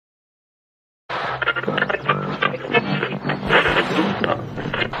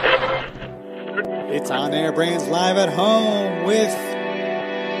On Air Brands Live at Home with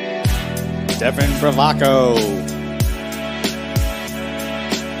Devin Bravaco,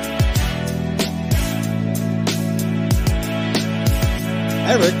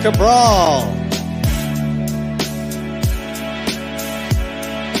 Eric Cabral,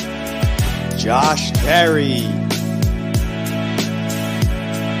 Josh Terry,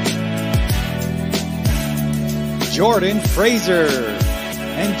 Jordan Fraser,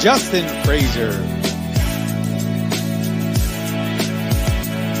 and Justin Fraser.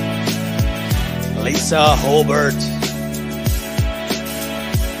 Lisa Holbert,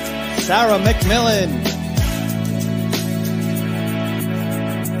 Sarah McMillan,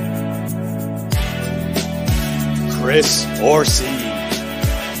 Chris Horsey,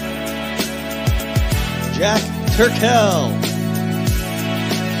 Jack Turkel,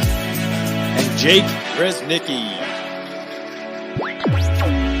 and Jake Resnicki.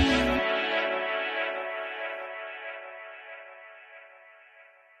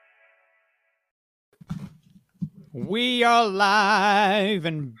 We are live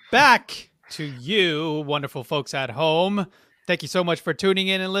and back to you, wonderful folks at home. Thank you so much for tuning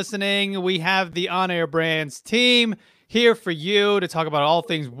in and listening. We have the On Air Brands team here for you to talk about all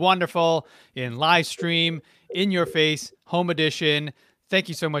things wonderful in live stream, in your face, home edition. Thank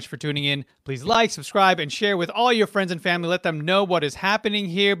you so much for tuning in. Please like, subscribe, and share with all your friends and family. Let them know what is happening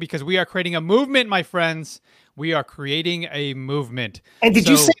here because we are creating a movement, my friends. We are creating a movement. And did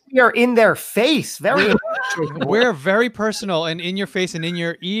you say we are in their face? We're very personal and in your face and in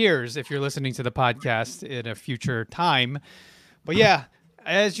your ears if you're listening to the podcast in a future time. But yeah,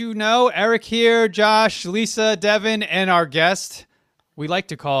 as you know, Eric here, Josh, Lisa, Devin, and our guest, we like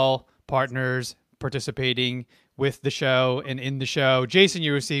to call partners participating with the show and in the show. Jason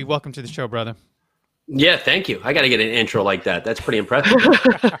Yarusi, welcome to the show, brother. Yeah, thank you. I got to get an intro like that. That's pretty impressive.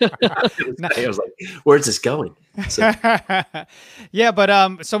 I was like, where's this going? So. Yeah,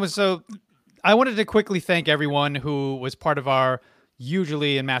 but so I wanted to quickly thank everyone who was part of our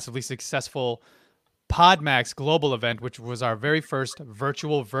hugely and massively successful PodMax Global event, which was our very first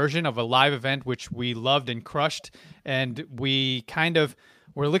virtual version of a live event, which we loved and crushed. And we kind of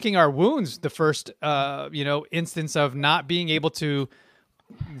were licking our wounds the first, instance of not being able to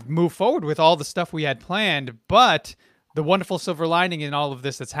move forward with all the stuff we had planned. But the wonderful silver lining in all of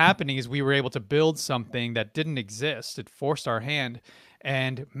this that's happening is we were able to build something that didn't exist. It forced our hand.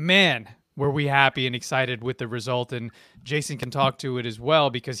 And man, were we happy and excited with the result. And Jason can talk to it as well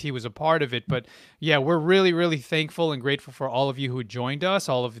because he was a part of it. But yeah, we're really, really thankful and grateful for all of you who joined us,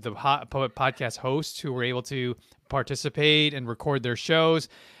 all of the podcast hosts who were able to participate and record their shows,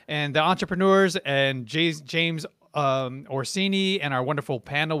 and the entrepreneurs and James Orsini and our wonderful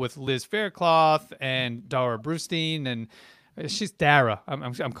panel with Liz Faircloth and Dara Brustein, and she's Dara.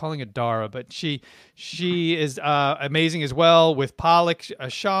 I'm calling it Dara, but she is amazing as well with Pollock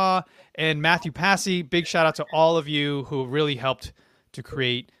Shaw and Matthew Passy. Big shout out to all of you who really helped to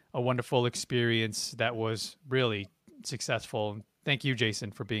create a wonderful experience that was really successful. Thank you,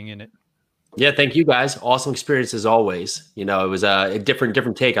 Jason, for being in it. Yeah, thank you guys. Awesome experience as always. You know, it was a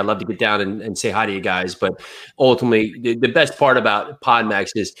different take. I'd love to get down and say hi to you guys. But ultimately, the best part about PodMax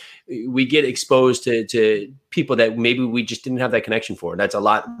is we get exposed to people that maybe we just didn't have that connection for. That's a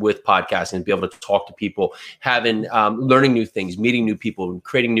lot with podcasting, to be able to talk to people, having learning new things, meeting new people,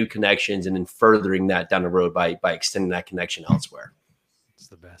 creating new connections, and then furthering that down the road by extending that connection elsewhere. It's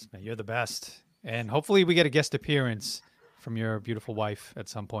the best, man. You're the best. And hopefully we get a guest appearance from your beautiful wife at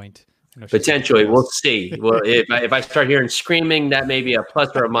some point. Potentially, we'll see. Well, if I start hearing screaming, that may be a plus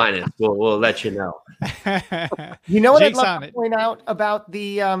or a minus. We'll let you know. You know what I'd love to point out about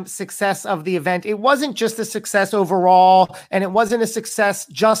the success of the event? It wasn't just a success overall, and it wasn't just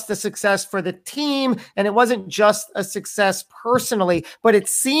a success for the team, and it wasn't just a success personally, but it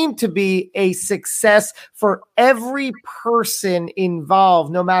seemed to be a success for every person involved,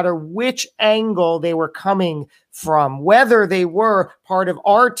 no matter which angle they were coming from, whether they were part of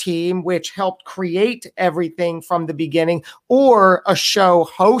our team, which helped create everything from the beginning, or a show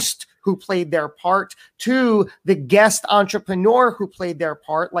host who played their part, to the guest entrepreneur who played their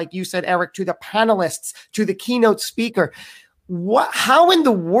part, like you said, Eric, to the panelists, to the keynote speaker. How in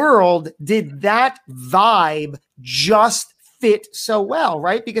the world did that vibe just fit so well,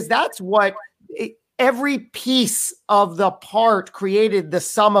 right? Because that's what every piece of the part created the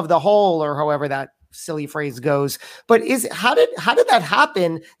sum of the whole, or however that silly phrase goes. But how did that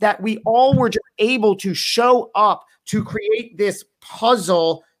happen that we all were just able to show up to create this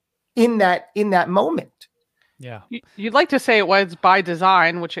puzzle in that moment? Yeah. You'd like to say it was by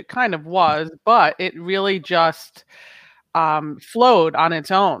design, which it kind of was, but it really just flowed on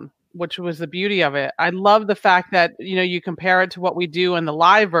its own. which was the beauty of it. I love the fact that, you compare it to what we do in the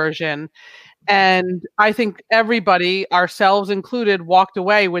live version. And I think everybody, ourselves included, walked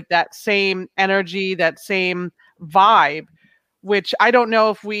away with that same energy, that same vibe, which I don't know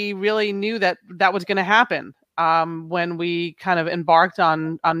if we really knew that was going to happen when we kind of embarked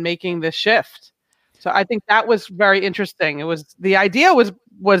on making this shift. So I think that was very interesting. The idea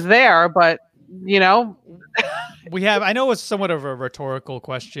was there, but I know it's somewhat of a rhetorical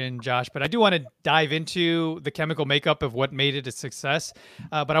question, Josh, but I do want to dive into the chemical makeup of what made it a success.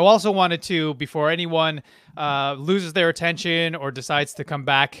 But I also wanted to, before anyone loses their attention or decides to come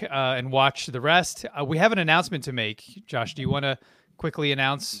back and watch the rest, we have an announcement to make. Josh, do you want to quickly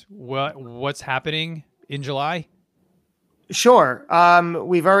announce what's happening in July? Sure.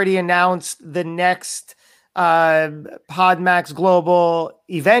 We've already announced the next PodMax Global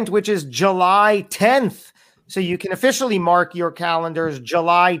event, which is July 10th. So you can officially mark your calendars.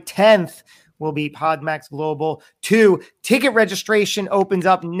 July 10th will be PodMax Global 2. Ticket registration opens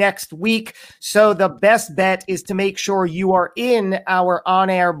up next week. So the best bet is to make sure you are in our On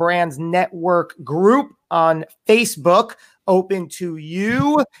Air Brands Network group on Facebook, open to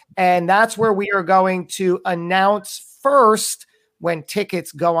you. And that's where we are going to announce first when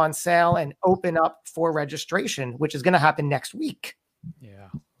tickets go on sale and open up for registration, which is going to happen next week. Yeah,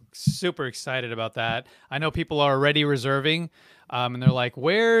 super excited about that. I know people are already reserving, and they're like,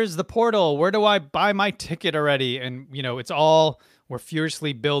 where's the portal? Where do I buy my ticket already? And, we're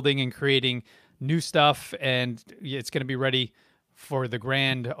furiously building and creating new stuff, and it's going to be ready for the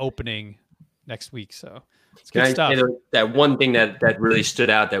grand opening next week. So it's good stuff. That one thing that really stood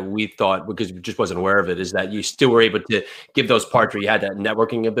out that we thought, because we just wasn't aware of it, is that you still were able to give those parts where you had that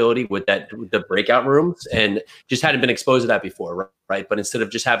networking ability with the breakout rooms, and just hadn't been exposed to that before, right? But instead of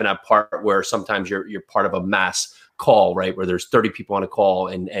just having that part where sometimes you're part of a mass call, right, where there's 30 people on a call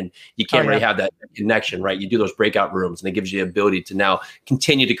and you can't really have that connection, right? You do those breakout rooms, and it gives you the ability to now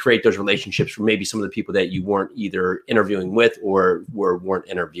continue to create those relationships for maybe some of the people that you weren't either interviewing with or weren't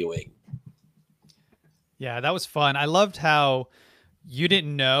interviewing. Yeah, that was fun. I loved how you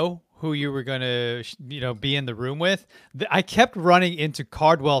didn't know who you were going to, be in the room with. I kept running into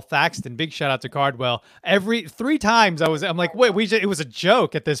Cardwell Thaxton. Big shout out to Cardwell. Every 3 times I'm like, wait, it was a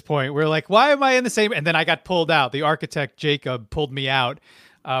joke at this point. We're like, why am I in the same? And then I got pulled out. The architect Jacob pulled me out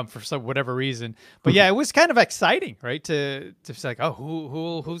for whatever reason. But yeah, it was kind of exciting, right? To say like,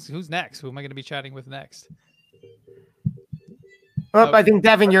 oh, who's next? Who am I going to be chatting with next? Oh, I think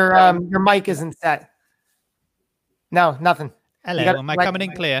Devin, your mic isn't set. No, nothing. Hello, am I coming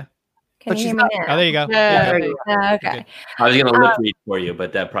in clear? Can you hear me now? Oh, there you go. There you go. Okay. I was going to lip read for you,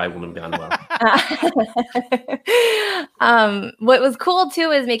 but that probably wouldn't have gone well. What was cool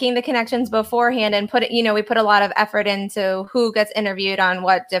too is making the connections beforehand and we put a lot of effort into who gets interviewed on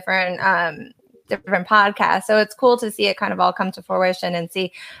what different podcasts. So it's cool to see it kind of all come to fruition and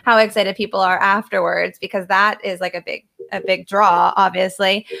see how excited people are afterwards, because that is like a big draw,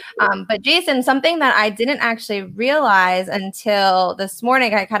 obviously. But Jason, something that I didn't actually realize until this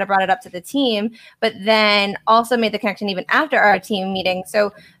morning, I kind of brought it up to the team, but then also made the connection even after our team meeting.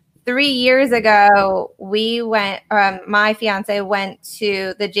 So 3 years ago, we went, my fiance went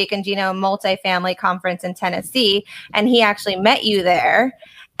to the Jake and Gino multifamily conference in Tennessee, and he actually met you there.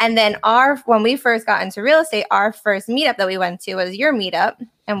 And then when we first got into real estate, our first meetup that we went to was your meetup,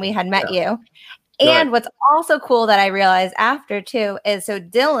 and we had met you. And what's also cool that I realized after too is, so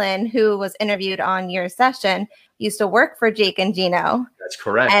Dylan, who was interviewed on your session, used to work for Jake and Gino. That's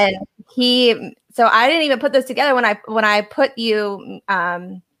correct. And so I didn't even put this together when I put you,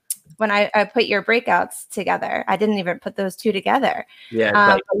 when I put your breakouts together. I didn't even put those two together.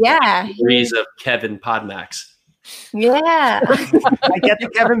 Yeah. Yeah. Degrees of Kevin Podmax. Yeah. I get the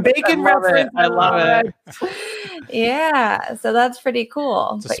Kevin Bacon reference. I love it. Yeah. So that's pretty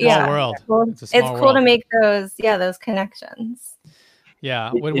cool. It's a small world. It's cool to make those connections.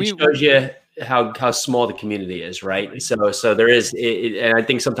 Yeah. It shows you how small the community is, right? So there is, and I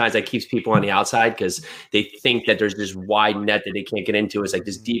think sometimes that keeps people on the outside because they think that there's this wide net that they can't get into. It's like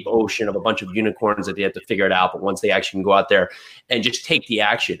this deep ocean of a bunch of unicorns that they have to figure it out. But once they actually can go out there and just take the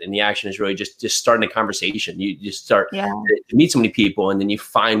action, and the action is really just starting a conversation. You just start to meet so many people, and then you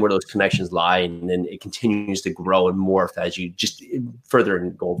find where those connections lie, and then it continues to grow and morph as you just further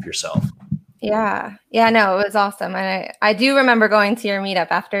engulf yourself. Yeah. Yeah, no, it was awesome. And I do remember going to your meetup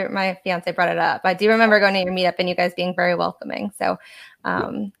after my fiance brought it up. I do remember going to your meetup and you guys being very welcoming. So,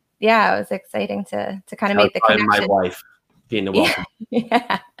 it was exciting to kind of make the connection. My wife being the welcome.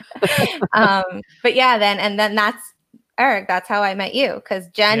 Yeah. But yeah, then that's Eric. That's how I met you, because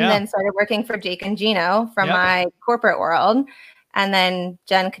Jen then started working for Jake and Gino from my corporate world. And then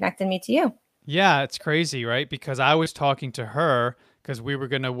Jen connected me to you. Yeah, it's crazy, right? Because I was talking to her because we were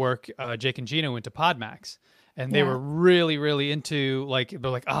going to work Jake and Gino into PodMax. And they were really, really into like,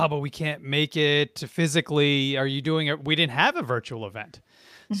 they're like, oh, but we can't make it physically. Are you doing it? We didn't have a virtual event.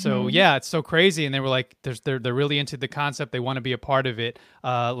 So yeah, it's so crazy. And they were like, they're really into the concept. They want to be a part of it.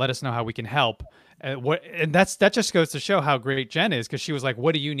 Let us know how we can help. And that just goes to show how great Jen is, because she was like,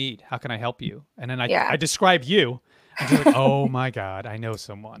 what do you need? How can I help you? And then I described you. And she's like, oh my God, I know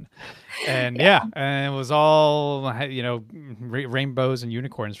someone. And and it was all, rainbows and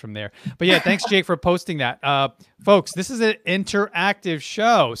unicorns from there. But yeah, thanks, Jake, for posting that. Folks, this is an interactive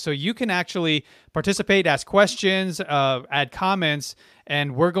show. So you can actually participate, ask questions, add comments,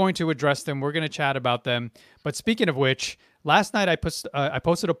 and we're going to address them. We're going to chat about them. But speaking of which, last night I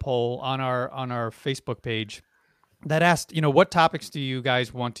posted a poll on our Facebook page that asked, what topics do you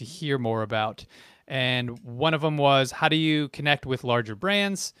guys want to hear more about? And one of them was, how do you connect with larger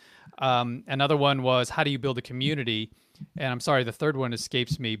brands? Another one was, how do you build a community? And I'm sorry, the third one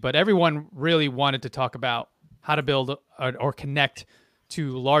escapes me, but everyone really wanted to talk about how to build or connect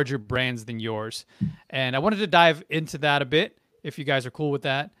to larger brands than yours. And I wanted to dive into that a bit, if you guys are cool with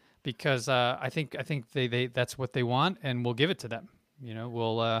that, because I think they that's what they want, and we'll give it to them.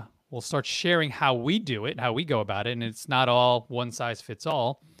 We'll start sharing how we do it, how we go about it, and it's not all one size fits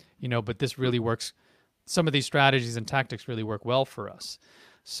all, but this really works. Some of these strategies and tactics really work well for us.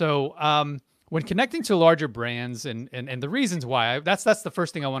 So when connecting to larger brands and the reasons why, that's the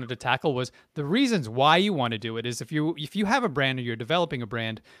first thing I wanted to tackle, was the reasons why you want to do it. Is if you have a brand or you're developing a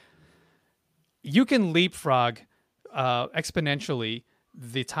brand, you can leapfrog exponentially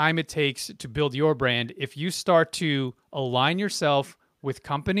the time it takes to build your brand if you start to align yourself with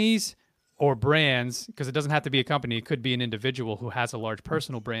companies or brands, because it doesn't have to be a company. It could be an individual who has a large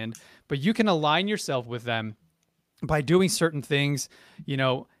personal brand, but you can align yourself with them by doing certain things,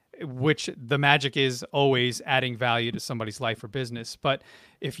 which the magic is always adding value to somebody's life or business. But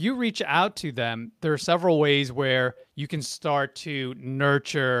if you reach out to them, there are several ways where you can start to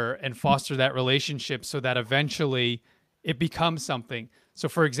nurture and foster that relationship so that eventually it becomes something. So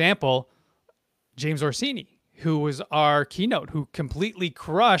for example, James Orsini, who was our keynote, who completely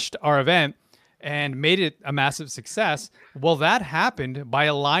crushed our event and made it a massive success. Well, that happened by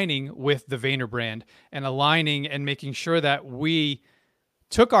aligning with the Vayner brand and aligning and making sure that we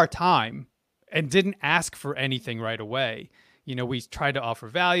took our time and didn't ask for anything right away. We tried to offer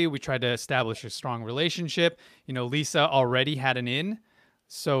value. We tried to establish a strong relationship. Lisa already had an in.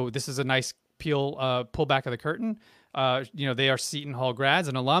 So this is a nice pull back of the curtain. They are Seton Hall grads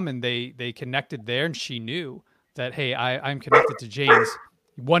and alum, and they connected there, and she knew that, hey, I'm connected to James,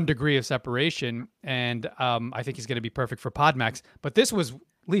 1 degree of separation, and I think he's going to be perfect for PodMax. But this was,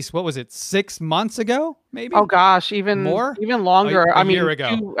 Lise, what was it, 6 months ago, maybe? Oh gosh, even more, even longer. A year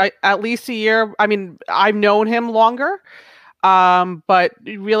ago. At least a year. I mean, I've known him longer, but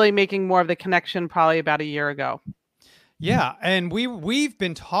really making more of the connection probably about a year ago. Yeah, and we've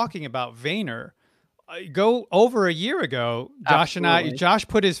been talking about Vayner. Go over a year ago, Josh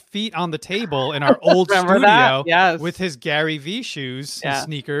put his feet on the table in our old studio with his Gary V shoes and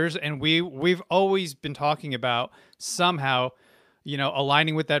sneakers. And we've always been talking about somehow,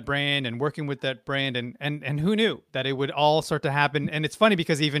 aligning with that brand and working with that brand. And who knew that it would all start to happen. And it's funny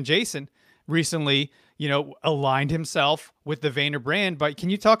because even Jason recently, aligned himself with the Vayner brand. But can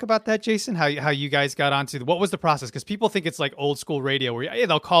you talk about that, Jason? How you guys got onto what was the process? Because people think it's like old school radio where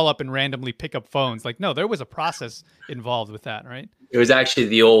they'll call up and randomly pick up phones. Like, no, there was a process involved with that, right? It was actually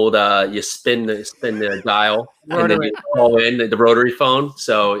the old you spin the dial and then you call in the rotary phone.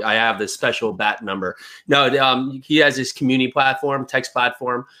 So I have this special bat number. No, he has this community platform, text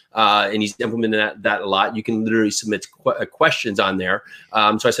platform, and he's implemented that a lot. You can literally submit questions on there.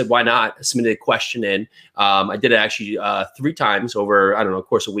 So I said, why not? I submitted a question in. I did it actually 3 times over, I don't know, of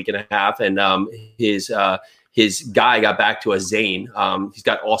course, a week and a half. And his guy got back to us, Zane. He's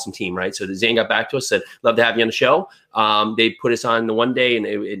got an awesome team, right? So Zane got back to us, said, love to have you on the show. They put us on the one day and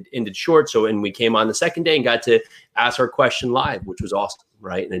it ended short. And we came on the second day and got to ask our question live, which was awesome,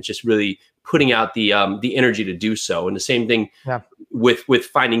 right? And it's just really putting out the energy to do so. And the same thing with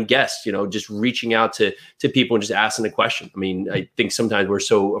finding guests, just reaching out to people and just asking a question. I mean, I think sometimes we're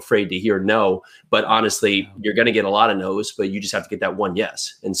so afraid to hear no, but honestly, you're going to get a lot of no's, but you just have to get that one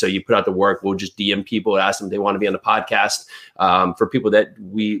yes. And so you put out the work. We'll just DM people, ask them if they want to be on the podcast for people that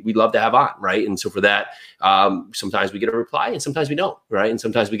we'd love to have on, right? And so for that, sometimes we get a reply and sometimes we don't, right? And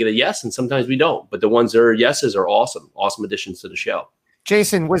sometimes we get a yes and sometimes we don't. But the ones that are yeses are awesome additions to the show.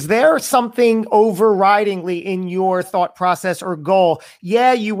 Jason, was there something overridingly in your thought process or goal?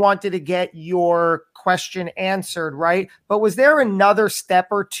 Yeah, you wanted to get your question answered, right? But was there another step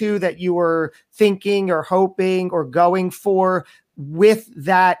or two that you were thinking or hoping or going for with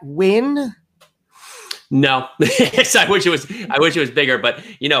that win? No, I wish it was bigger, but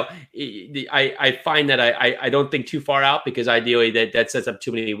I find that I don't think too far out, because ideally that sets up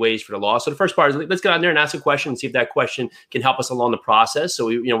too many ways for the law. So the first part is, let's get on there and ask a question and see if that question can help us along the process. So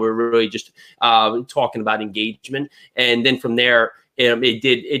we're really just talking about engagement, and then from there,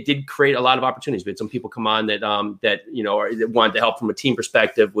 it did create a lot of opportunities. We had some people come on that that wanted to help from a team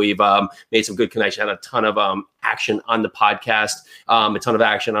perspective. We've made some good connection, had a ton of action on the podcast, a ton of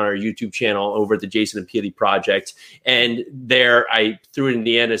action on our YouTube channel over at the Jason and Peely Project. And there, I threw it in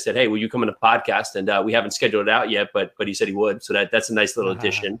the end and said, "Hey, will you come on the podcast?" And we haven't scheduled it out yet, but he said he would. So that's a nice little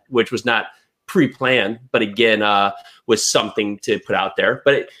addition, which was not pre-planned, but again, was something to put out there.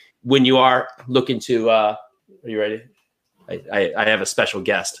 But when you are looking to, are you ready? I have a special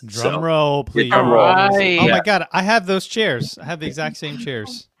guest. Drum roll, please. Drum roll. Right. Oh my God, I have those chairs. I have the exact same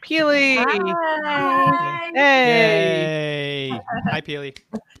chairs. Peely. Hi. Hey. Yay. Hi, Peely.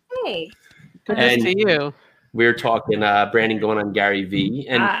 Hey. Good to see you. We're talking branding going on Gary V.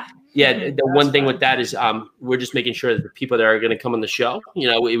 And the one thing with that is we're just making sure that the people that are going to come on the show,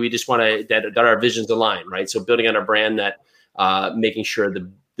 we just want to, that our visions align, right? So building on our brand, that making sure the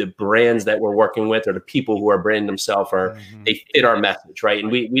brands that we're working with, or the people who are branding themselves, they fit our message, right?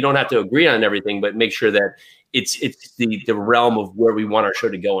 And we don't have to agree on everything, but make sure that it's the realm of where we want our show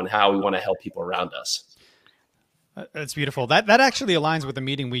to go and how we want to help people around us. That's beautiful. That actually aligns with the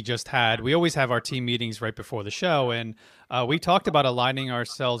meeting we just had. We always have our team meetings right before the show, and we talked about aligning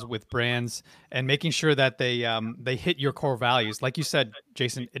ourselves with brands and making sure that they hit your core values. Like you said,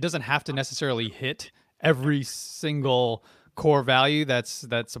 Jason, it doesn't have to necessarily hit every single core value that's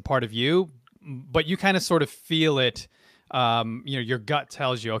a part of you, but you kind of sort of feel it. Your gut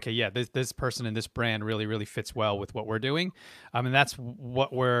tells you, okay, yeah, this person and this brand really fits well with what we're doing, and that's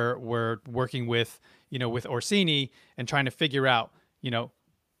what we're working with, with Orsini, and trying to figure out,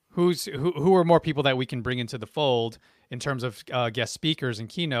 who are more people that we can bring into the fold in terms of guest speakers and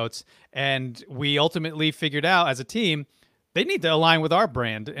keynotes. And we ultimately figured out as a team, they need to align with our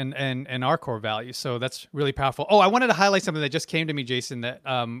brand and our core values. So that's really powerful. Oh, I wanted to highlight something that just came to me, Jason, that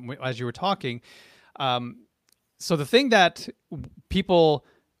as you were talking. So the thing that people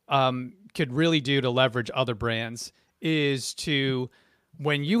could really do to leverage other brands is to,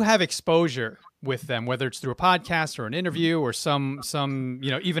 when you have exposure with them, whether it's through a podcast or an interview or some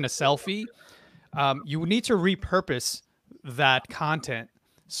even a selfie, you need to repurpose that content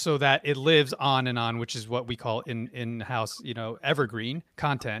so that it lives on and on, which is what we call in-house, evergreen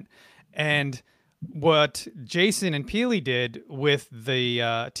content. And what Jason and Peely did with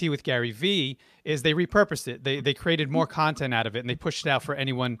the Tea with Gary V is they repurposed it. They created more content out of it, and they pushed it out for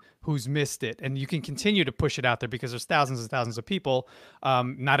anyone who's missed it. And you can continue to push it out there because there's thousands and thousands of people.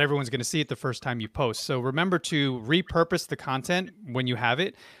 Not everyone's going to see it the first time you post. So remember to repurpose the content when you have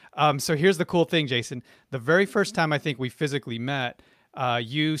it. So here's the cool thing, Jason. The very first time I think we physically met,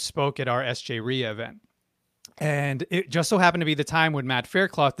 you spoke at our SJ RIA event. And it just so happened to be the time when Matt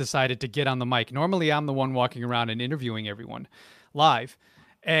Faircloth decided to get on the mic. Normally, I'm the one walking around and interviewing everyone live.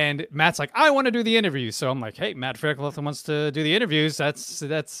 And Matt's like, I want to do the interview. So I'm like, hey, Matt Faircloth wants to do the interviews. That's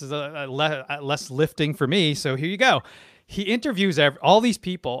less lifting for me. So here you go. He interviews all these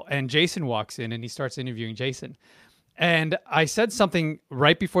people, and Jason walks in and he starts interviewing Jason. And I said something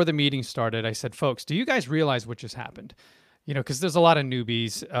right before the meeting started. I said, folks, do you guys realize what just happened? Because there's a lot of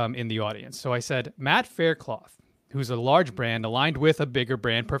newbies in the audience. So I said, Matt Faircloth, who's a large brand, aligned with a bigger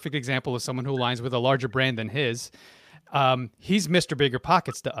brand, perfect example of someone who aligns with a larger brand than his. He's Mr. Bigger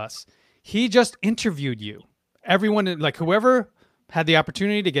Pockets to us. He just interviewed you. Everyone, like whoever had the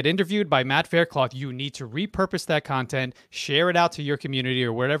opportunity to get interviewed by Matt Faircloth, you need to repurpose that content, share it out to your community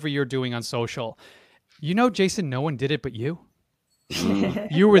or whatever you're doing on social. Jason, no one did it but you.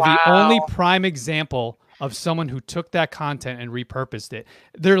 You were the only prime example of someone who took that content and repurposed it.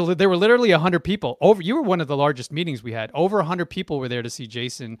 There were literally 100 people. You were one of the largest meetings we had. Over 100 people were there to see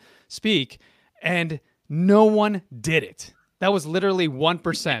Jason speak, and no one did it. That was literally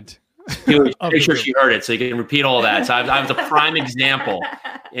 1%. Make sure she heard it so you can repeat all that. So I was a prime example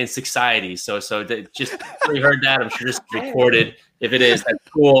in society. So just so you heard that, I'm sure just recorded. If it is, that's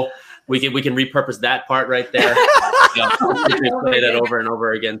cool. We can repurpose that part right there. Play that over and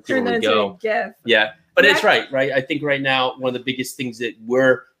over again. Turn that into a GIF. Yeah. But it's right? I think right now, one of the biggest things that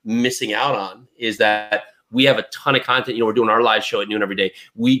we're missing out on is that we have a ton of content. We're doing our live show at noon every day.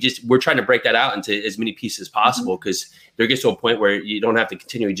 We're trying to break that out into as many pieces as possible, because there gets to a point where you don't have to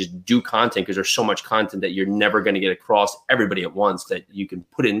continually just do content, because there's so much content that you're never going to get across everybody at once, that you can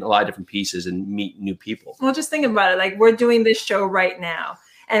put in a lot of different pieces and meet new people. Well, just think about it. Like, we're doing this show right now,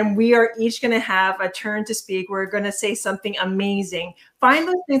 and we are each going to have a turn to speak. We're going to say something amazing. Find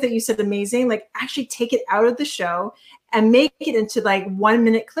those things that you said amazing, like actually take it out of the show and make it into like 1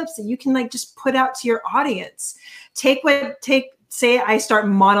 minute clips that you can like just put out to your audience. Say I start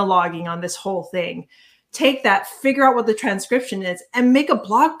monologuing on this whole thing. Take that, figure out what the transcription is, and make a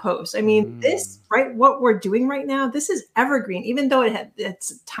blog post. I mean, this, right, what we're doing right now, this is evergreen. Even though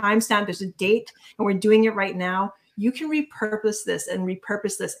it's timestamped, there's a date, and we're doing it right now, you can repurpose this and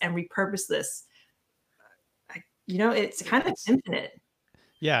repurpose this and repurpose this. It's kind of infinite.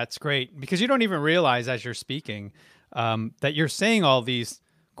 Yeah, it's great, because you don't even realize as you're speaking that you're saying all these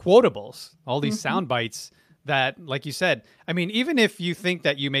quotables, all these sound bites that, like you said, I mean, even if you think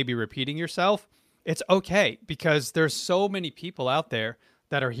that you may be repeating yourself, it's okay, because there's so many people out there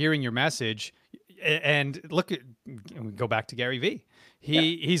that are hearing your message. And look, we go back to Gary Vee.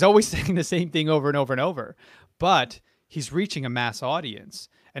 He's always saying the same thing over and over and over, but he's reaching a mass audience.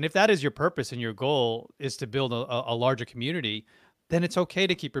 And if that is your purpose and your goal is to build a larger community, then it's okay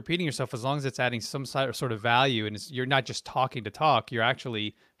to keep repeating yourself, as long as it's adding some sort of value, and you're not just talking to talk, you're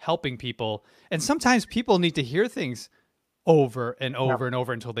actually helping people. And sometimes people need to hear things over and over and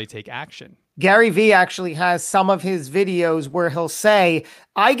over until they take action. Gary Vee actually has some of his videos where he'll say,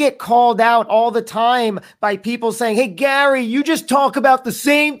 I get called out all the time by people saying, hey, Gary, you just talk about the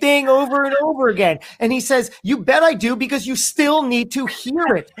same thing over and over again. And he says, you bet I do, because you still need to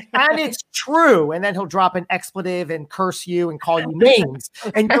hear it. And it's true. And then he'll drop an expletive and curse you and call you names.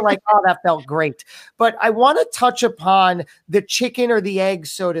 And you're like, oh, that felt great. But I want to touch upon the chicken or the egg,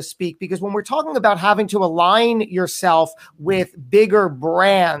 so to speak, because when we're talking about having to align yourself with bigger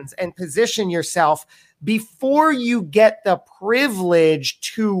brands and position yourself, before you get the privilege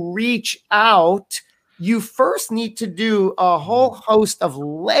to reach out, you first need to do a whole host of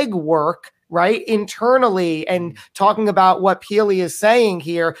legwork, right? Internally. And talking about what Peely is saying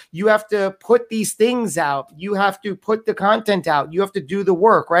here, you have to put these things out. You have to put the content out. You have to do the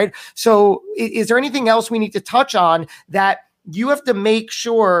work, right? So is there anything else we need to touch on that you have to make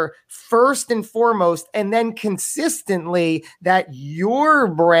sure first and foremost, and then consistently, that your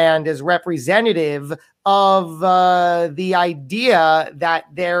brand is representative of the idea that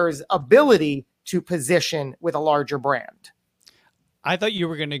there's ability to position with a larger brand? I thought you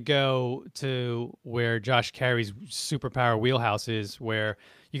were going to go to where Josh Carey's superpower wheelhouse is, where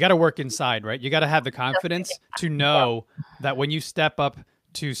you got to work inside, right? You got to have the confidence to know that when you step up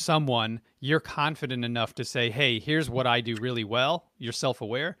to someone, you're confident enough to say, hey, here's what I do really well. You're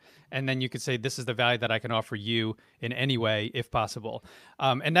self-aware. And then you could say, this is the value that I can offer you in any way, if possible.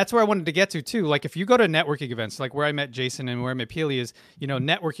 And that's where I wanted to get to too. Like, if you go to networking events, like where I met Jason and where I met Peely is,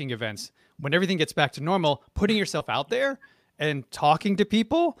 networking events, when everything gets back to normal, putting yourself out there and talking to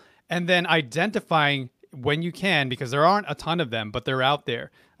people, and then identifying when you can, because there aren't a ton of them, but they're out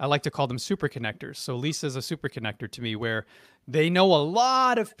there. I like to call them super connectors. So Lisa's a super connector to me, where they know a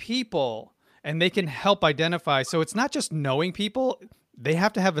lot of people and they can help identify. So it's not just knowing people. They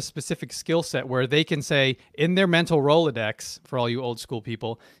have to have a specific skill set where they can say in their mental Rolodex, for all you old school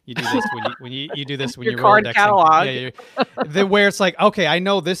people, you do this when you do this when your you're card Rolodexing. catalog. Where it's like, okay, I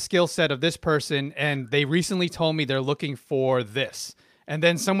know this skill set of this person, and they recently told me they're looking for this. And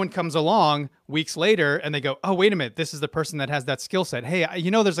then someone comes along weeks later and they go, oh, wait a minute, this is the person that has that skill set. Hey,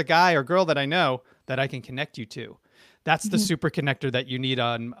 there's a guy or girl that I know that I can connect you to. That's the super connector that you need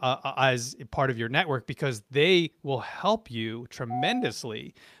on as part of your network, because they will help you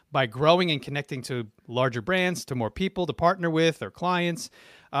tremendously by growing and connecting to larger brands, to more people to partner with or clients.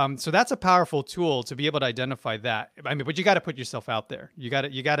 So that's a powerful tool to be able to identify that. I mean, but you got to put yourself out there. You got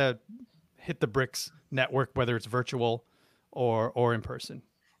to hit the bricks network, whether it's virtual or in person.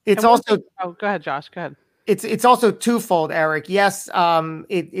 It's also go ahead, Josh. Go ahead. It's also twofold, Eric. Yes,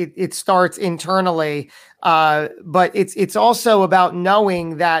 it starts internally, but it's also about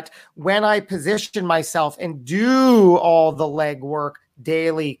knowing that when I position myself and do all the legwork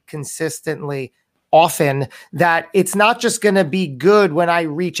daily, consistently, often, that it's not just going to be good when I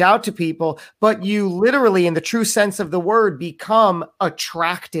reach out to people, but you literally, in the true sense of the word, become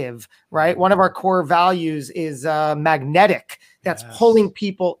attractive, right? One of our core values is magnetic. That's pulling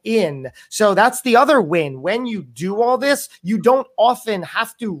people in. So that's the other win. When you do all this, you don't often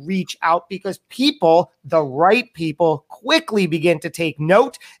have to reach out, because people, the right people, quickly begin to take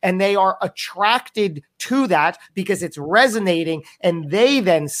note, and they are attracted to that because it's resonating, and they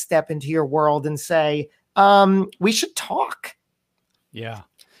then step into your world and say, we should talk. Yeah.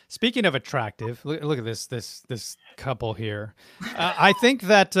 Speaking of attractive, look at this couple here. I think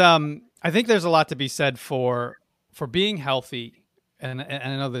that I think there's a lot to be said for being healthy, and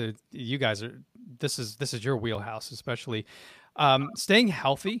I know that you guys are. This is your wheelhouse, especially staying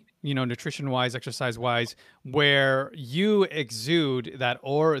healthy. You know, nutrition wise, exercise wise, where you exude that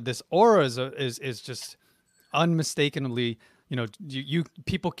aura. This aura is just unmistakably. You know, you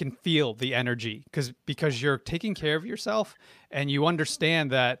people can feel the energy because you're taking care of yourself and you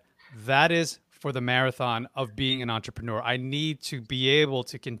understand that is for the marathon of being an entrepreneur. I need to be able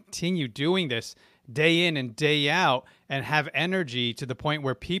to continue doing this day in and day out and have energy to the point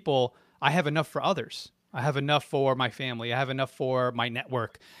where I have enough for others. I have enough for my family. I have enough for my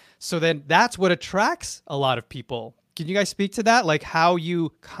network. So then that's what attracts a lot of people. Can you guys speak to that? Like how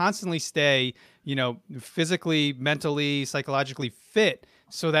you constantly stay, you know, physically, mentally, psychologically fit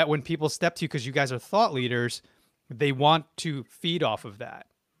so that when people step to you, because you guys are thought leaders, they want to feed off of that.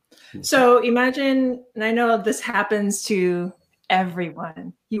 So imagine, and I know this happens to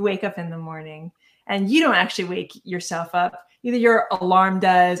everyone, you wake up in the morning and you don't actually wake yourself up. Either your alarm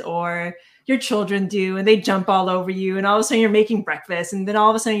does or your children do, and they jump all over you. And all of a sudden you're making breakfast. And then all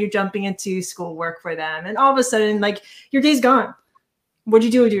of a sudden you're jumping into schoolwork for them. And all of a sudden, like, your day's gone. What'd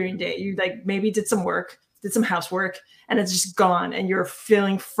you do during your day? You like maybe did some work, did some housework, and it's just gone. And you're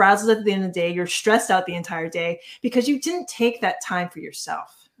feeling frazzled at the end of the day. You're stressed out the entire day because you didn't take that time for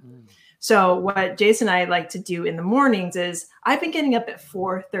yourself. So what Jason and I like to do in the mornings is I've been getting up at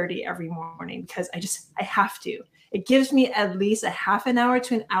 4:30 every morning because I have to. It gives me at least a half an hour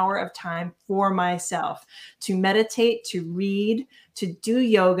to an hour of time for myself to meditate, to read, to do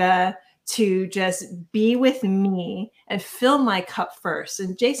yoga, to just be with me and fill my cup first.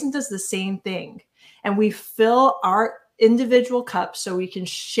 And Jason does the same thing. And we fill our individual cups so we can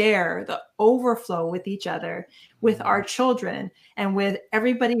share the overflow with each other, with our children, and with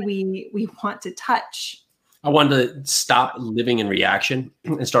everybody we want to touch. I wanted to stop living in reaction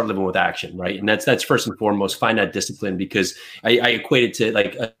and start living with action, right? And that's first and foremost, find that discipline, because I equate it to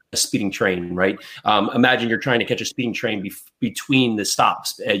like a speeding train, right? Imagine you're trying to catch a speeding train between the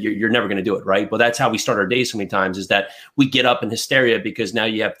stops. You're never going to do it, right? Well, that's how we start our days so many times, is that we get up in hysteria because now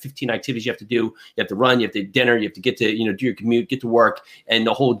you have 15 activities you have to do. You have to run, you have to dinner, you have to get to, do your commute, get to work. And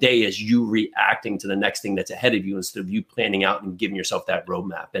the whole day is you reacting to the next thing that's ahead of you instead of you planning out and giving yourself that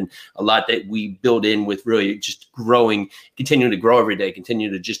roadmap. And a lot that we build in with really just growing, continuing to grow every day, continue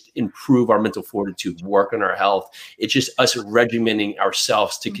to just improve our mental fortitude, work on our health. It's just us regimenting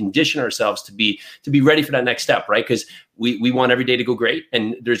ourselves to condition ourselves to be ready for that next step, right? Because we want every day to go great,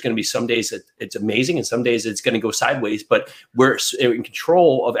 and there's going to be some days that it's amazing and some days it's going to go sideways, but we're in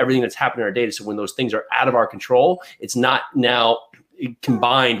control of everything that's happening in our day. So when those things are out of our control, it's not now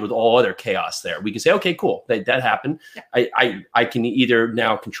combined with all other chaos there. We can say, okay, cool, that happened. I can either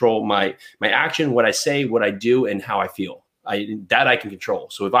now control my action, what I say, what I do, and how I feel. I can control.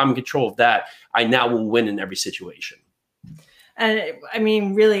 So if I'm in control of that, I now will win in every situation. And I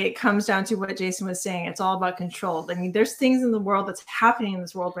mean, really, it comes down to what Jason was saying. It's all about control. I mean, there's things in the world that's happening in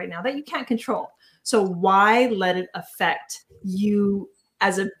this world right now that you can't control. So why let it affect you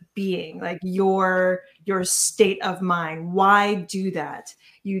as a being, like your state of mind? Why do that?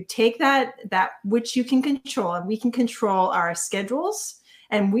 You take that which you can control, and we can control our schedules.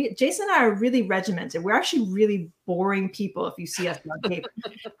 And Jason and I are really regimented. We're actually really boring people if you see us on paper,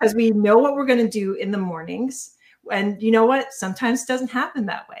 because we know what we're going to do in the mornings. And you know what? Sometimes it doesn't happen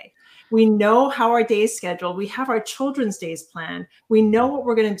that way. We know how our day is scheduled. We have our children's days planned. We know what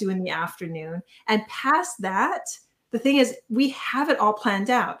we're going to do in the afternoon. And past that, the thing is, we have it all planned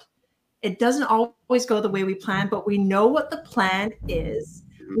out. It doesn't always go the way we plan, but we know what the plan is.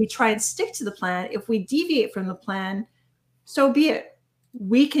 We try and stick to the plan. If we deviate from the plan, so be it.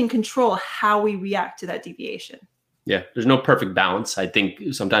 We can control how we react to that deviation. Yeah, there's no perfect balance. I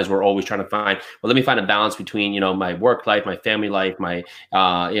think sometimes we're always trying to find, well, let me find a balance between, my work life, my family life, my,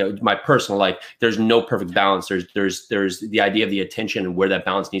 my personal life. There's no perfect balance. There's the idea of the attention and where that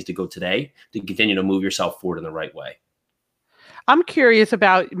balance needs to go today to continue to move yourself forward in the right way. I'm curious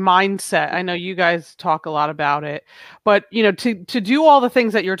about mindset. I know you guys talk a lot about it, but to do all the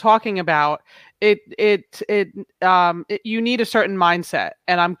things that you're talking about, you need a certain mindset.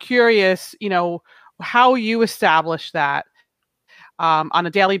 And I'm curious, how you establish that on a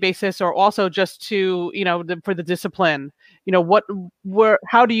daily basis, or also just to, for the discipline,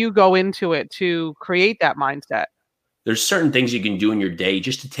 how do you go into it to create that mindset? there's certain things you can do in your day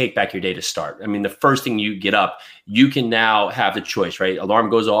just to take back your day to start. I mean, the first thing you get up, you can now have the choice, right? Alarm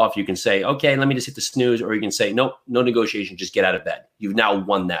goes off. You can say, okay, let me just hit the snooze, or you can say, nope, no negotiation, just get out of bed. You've now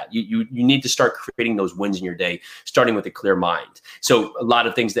won that. You need to start creating those wins in your day, starting with a clear mind. So a lot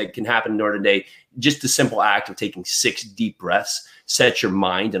of things that can happen in order today, just the simple act of taking 6 deep breaths sets your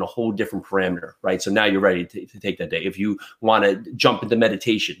mind in a whole different parameter, right? So now you're ready to take that day. If you want to jump into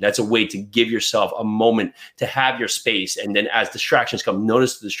meditation, that's a way to give yourself a moment to have your space. And then as distractions come,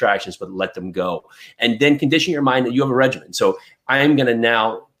 notice the distractions, but let them go. And then condition your mind that you have a regimen. So I am going to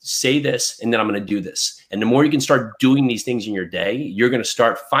now say this, and then I'm going to do this. And the more you can start doing these things in your day, you're going to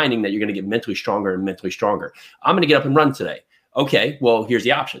start finding that you're going to get mentally stronger and mentally stronger. I'm going to get up and run today. Okay, well, here's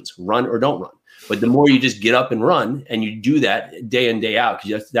the options: run or don't run. But the more you just get up and run, and you do that day in, day out,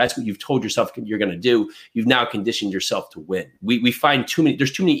 because that's what you've told yourself you're going to do, you've now conditioned yourself to win. We find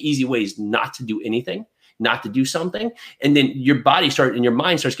there's too many easy ways not to do anything, not to do something. And then your body and your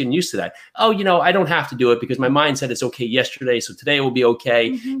mind starts getting used to that. Oh, I don't have to do it because my mind said it's okay yesterday, so today will be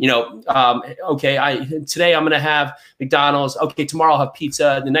okay. Okay, today I'm going to have McDonald's. Okay, tomorrow I'll have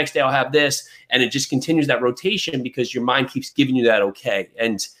pizza. The next day I'll have this. And it just continues that rotation because your mind keeps giving you that okay.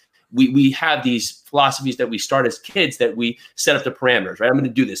 And we have these philosophies that we start as kids that we set up the parameters, right? I'm going to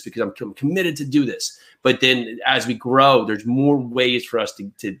do this because I'm committed to do this. But then as we grow, there's more ways for us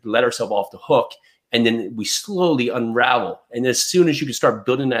to let ourselves off the hook. And then we slowly unravel. And as soon as you can start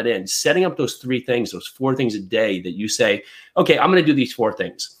building that in, setting up those 3 things, those 4 things a day that you say, okay, I'm going to do these 4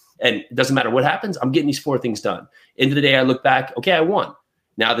 things. And it doesn't matter what happens, I'm getting these 4 things done. End of the day, I look back, okay, I won.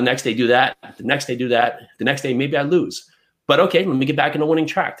 Now the next day, do that. The next day, do that. The next day, maybe I lose. But okay, let me get back in a winning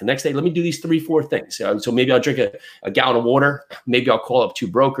track. The next day, let me do these 3-4 things. So maybe I'll drink a gallon of water. Maybe I'll call up 2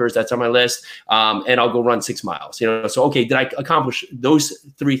 brokers. That's on my list. And I'll go run 6 miles. So, okay, did I accomplish those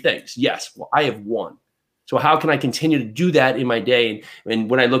 3 things? Yes. Well, I have won. So how can I continue to do that in my day? And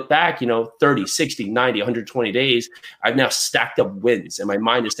when I look back, 30, 60, 90, 120 days, I've now stacked up wins. And my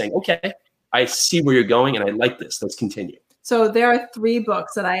mind is saying, okay, I see where you're going and I like this. Let's continue. So there are 3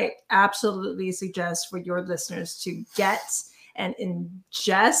 books that I absolutely suggest for your listeners to get and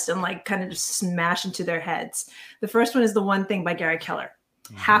ingest and kind of just smash into their heads. The first one is The One Thing by Gary Keller.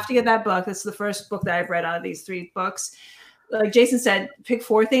 Have to get that book. This is the first book that I've read out of these 3 books. Like Jason said, pick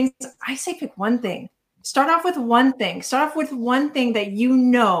 4 things. I say pick 1 thing. Start off with 1 thing. Start off with 1 thing that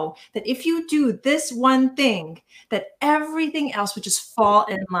that if you do this 1 thing, that everything else would just fall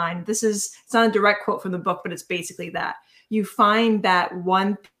in line. It's not a direct quote from the book, but it's basically that. You find that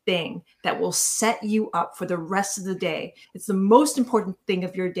 1 thing that will set you up for the rest of the day. It's the most important thing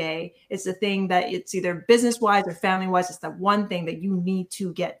of your day. It's the thing that it's either business-wise or family-wise. It's that 1 thing that you need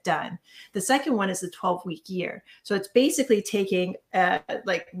to get done. The second one is the 12-week year. So it's basically taking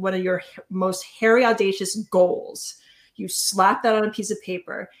one of your most hairy, audacious goals. You slap that on a piece of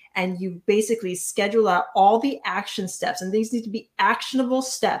paper and you basically schedule out all the action steps. And these need to be actionable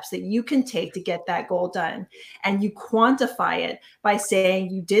steps that you can take to get that goal done. And you quantify it by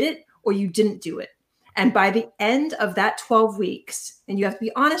saying you did it or you didn't do it. And by the end of that 12 weeks, and you have to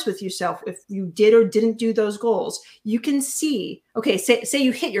be honest with yourself, if you did or didn't do those goals, you can see, okay, say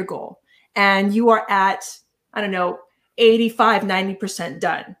you hit your goal and you are at, 85, 90%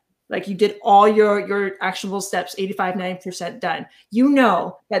 done. Like you did all your actionable steps, 85, 90% done. You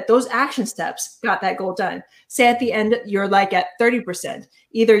know that those action steps got that goal done. Say at the end, you're at 30%.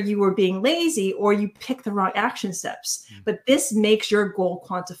 Either you were being lazy or you picked the wrong action steps. But this makes your goal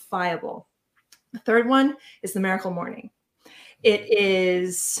quantifiable. The third one is the Miracle Morning. It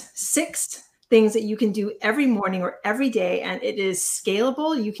is 6 things that you can do every morning or every day, and it is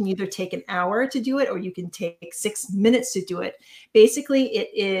scalable. You can either take an hour to do it or you can take 6 minutes to do it. Basically, it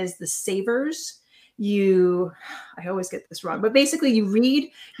is the savers. I always get this wrong, but basically you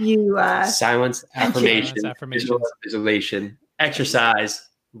read, silence, affirmation, visualization, exercise,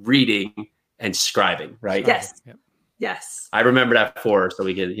 reading, and scribing, right? Yes. Yep. Yes. I remember that so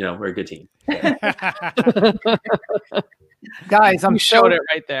we get, we're a good team. Guys, you showed it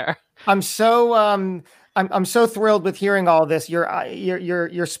right there. I'm so I'm so thrilled with hearing all this.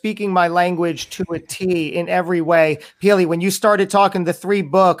 You're speaking my language to a T in every way. Peely, when you started talking the 3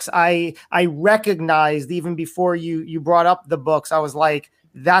 books, I recognized even before you brought up the books, I was like,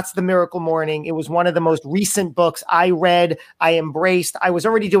 that's the Miracle Morning. It was one of the most recent books I read, I embraced. I was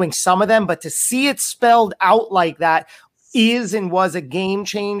already doing some of them, but to see it spelled out like that is and was a game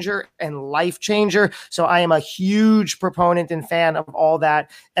changer and life changer. So I am a huge proponent and fan of all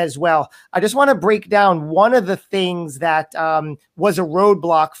that as well. I just want to break down one of the things that was a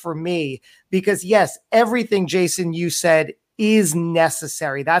roadblock for me, because yes, everything, Jason, you said is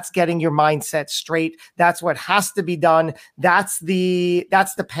necessary. That's getting your mindset straight. That's what has to be done. That's the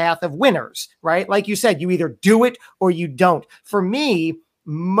path of winners, right? Like you said, you either do it or you don't. For me,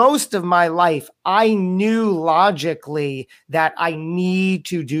 most of my life, I knew logically that I need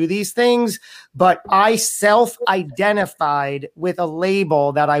to do these things, but I self-identified with a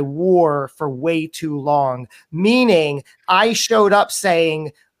label that I wore for way too long, meaning I showed up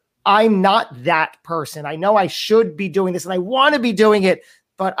saying, I'm not that person. I know I should be doing this and I want to be doing it,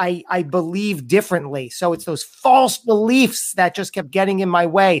 but I believe differently. So it's those false beliefs that just kept getting in my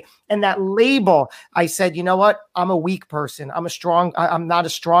way. And that label, I said, you know what? I'm a weak person. I'm not a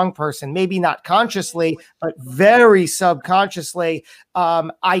strong person. Maybe not consciously, but very subconsciously.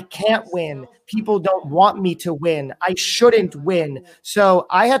 I can't win. People don't want me to win. I shouldn't win. So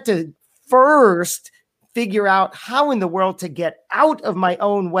I had to first figure out how in the world to get out of my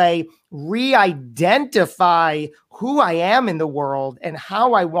own way, re-identify who I am in the world and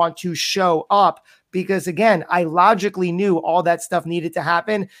how I want to show up. Because again, I logically knew all that stuff needed to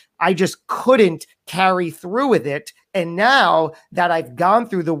happen. I just couldn't carry through with it. And now that I've gone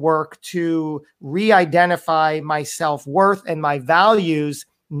through the work to re-identify my self-worth and my values,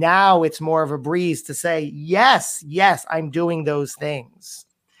 now it's more of a breeze to say, yes, I'm doing those things.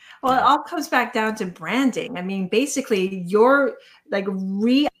 Well, it all comes back down to branding. I mean, basically, you're like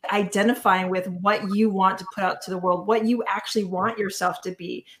re-identifying with what you want to put out to the world, what you actually want yourself to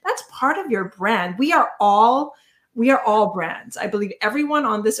be. That's part of your brand. We are all brands. I believe everyone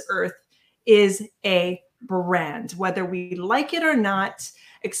on this earth is a brand, whether we like it or not,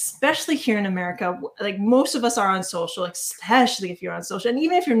 especially here in America. Like most of us are on social, especially if you're on social. And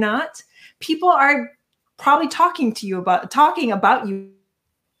even if you're not, people are probably talking about you.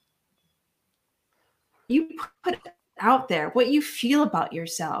 You put it out there, what you feel about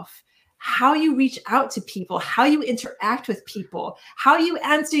yourself, how you reach out to people, how you interact with people, how you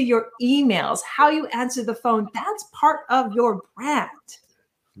answer your emails, how you answer the phone. That's part of your brand.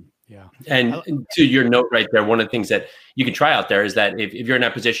 Yeah. And to your note right there, one of the things that you can try out there is that if you're in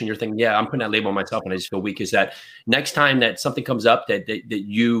that position, you're thinking, yeah, I'm putting that label on myself and I just feel weak, is that next time that something comes up that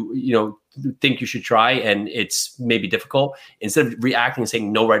you think you should try and it's maybe difficult, instead of reacting and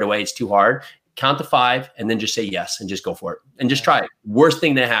saying no right away, it's too hard, count to 5 and then just say yes and just go for it and just try it. Worst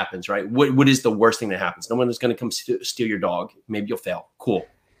thing that happens, right? What is the worst thing that happens? No one is going to come steal your dog. Maybe you'll fail. Cool.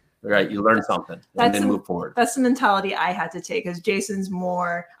 All right. You learn something and then move forward. That's the mentality I had to take, because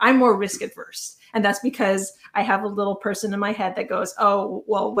I'm more risk adverse. And that's because I have a little person in my head that goes, oh,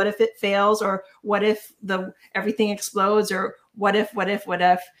 well, what if it fails? Or what if everything explodes? Or what if?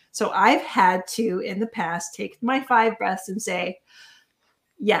 So I've had to, in the past, take my 5 breaths and say,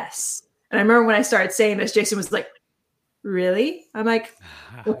 yes. And I remember when I started saying this, Jason was like, really? I'm like,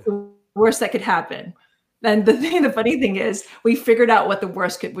 what's the worst that could happen? And the funny thing is, we figured out what the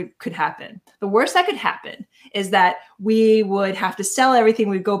worst could happen. The worst that could happen is that we would have to sell everything,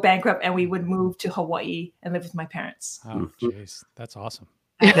 we'd go bankrupt, and we would move to Hawaii and live with my parents. Oh, jeez. That's awesome.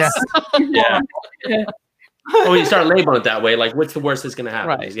 Yeah. Yeah. Well, you start labeling it that way, like, what's the worst that's going to happen?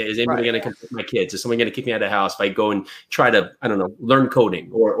 Right. Is anybody going to come with my kids? Is someone going to kick me out of the house if I go and try to, I don't know, learn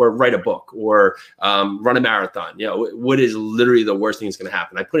coding or write a book or run a marathon? What is literally the worst thing that's going to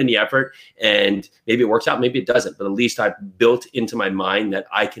happen? I put in the effort and maybe it works out, maybe it doesn't, but at least I've built into my mind that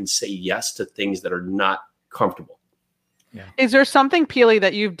I can say yes to things that are not comfortable. Yeah. Is there something, Peely,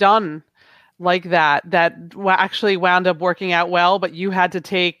 that you've done like that actually wound up working out well, but you had to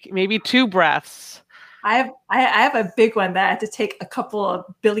take maybe 2 breaths? I have a big one that I had to take a couple of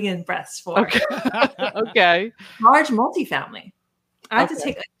billion breaths for. Okay. Okay. Large multifamily. I had to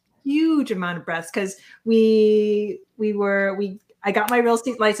take a huge amount of breaths because I got my real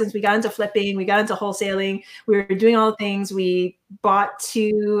estate license. We got into flipping. We got into wholesaling. We were doing all the things. We bought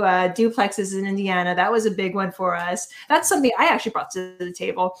 2 duplexes in Indiana. That was a big one for us. That's something I actually brought to the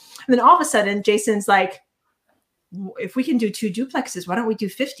table. And then all of a sudden, Jason's like, if we can do 2 duplexes, why don't we do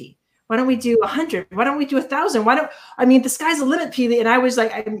 50? Why don't we do 100? Why don't we do 1,000? The sky's the limit, Peely. And I was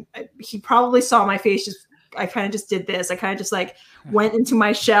like, he probably saw my face. I kind of just did this. I kind of just like went into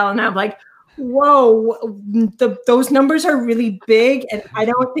my shell, and I'm like, whoa, those numbers are really big. And I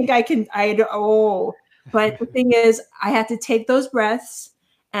don't think I can, but the thing is, I had to take those breaths,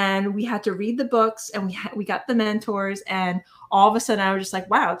 and we had to read the books, and we got the mentors, and all of a sudden I was just like,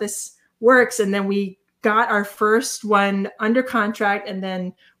 wow, this works. And then we got our first one under contract, and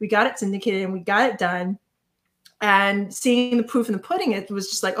then we got it syndicated and we got it done. And seeing the proof in the pudding, it was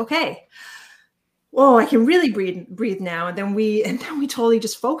just like, okay, whoa, I can really breathe now. And then we totally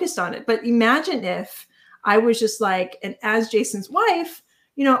just focused on it. But imagine if I was just like, and as Jason's wife,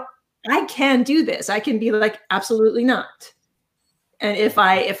 I can do this. I can be like, absolutely not. And if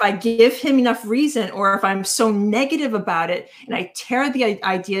I give him enough reason, or if I'm so negative about it and I tear the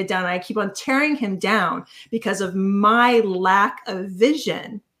idea down, I keep on tearing him down because of my lack of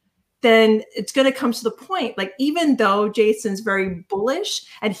vision, then it's going to come to the point, like, even though Jason's very bullish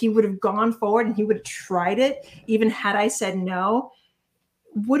and he would have gone forward and he would have tried it, even had I said no,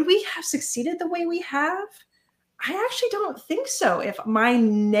 would we have succeeded the way we have? I actually don't think so. If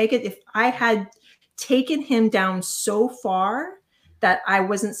I had taken him down so far that I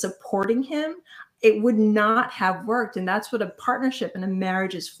wasn't supporting him, it would not have worked. And that's what a partnership and a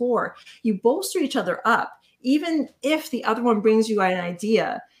marriage is for. You bolster each other up, even if the other one brings you an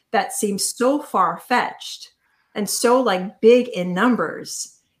idea that seems so far-fetched and so like big in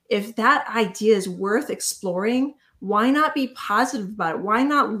numbers. If that idea is worth exploring, why not be positive about it? Why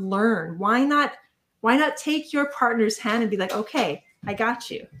not learn? Why not take your partner's hand and be like, okay, I got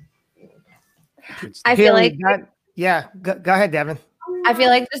you. I feel like go ahead, Devin. I feel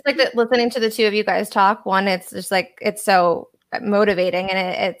like just like listening to the two of you guys talk, one, it's just like, it's so motivating, and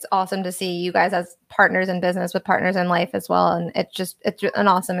it's awesome to see you guys as partners in business with partners in life as well. And it's an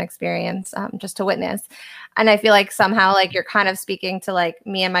awesome experience just to witness. And I feel like somehow like you're kind of speaking to like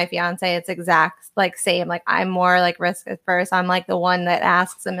me and my fiance. It's exact like same. Like I'm more like risk averse. I'm like the one that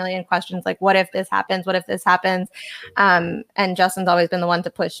asks a million questions, like what if this happens? What if this happens? And Justin's always been the one to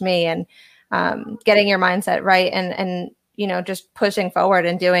push me, and getting your mindset right and you know, just pushing forward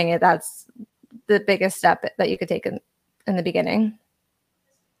and doing it. That's the biggest step that you could take in the beginning.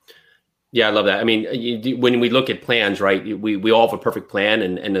 Yeah, I love that. I mean, when we look at plans, right, we all have a perfect plan.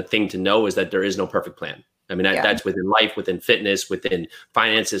 And the thing to know is that there is no perfect plan. I mean, that's within life, within fitness, within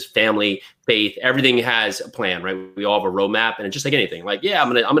finances, family, faith. Everything has a plan, right? We all have a roadmap, and it's just like anything. Like, yeah,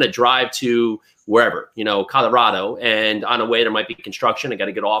 I'm gonna drive to wherever, you know, Colorado, and on the way there might be construction. I got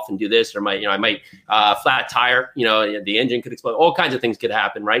to get off and do this. There might, you know, I might flat tire. You know, the engine could explode. All kinds of things could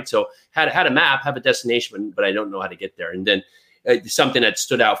happen, right? So had a map, have a destination, but I don't know how to get there. And then something that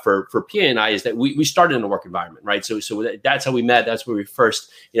stood out for Pia and I is that we started in a work environment, right? So that's how we met. That's where we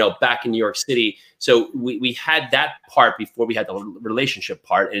first, you know, back in New York City. So we had that part before we had the relationship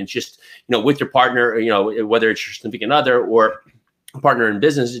part. And it's just, you know, with your partner, you know, whether it's your significant other or a partner in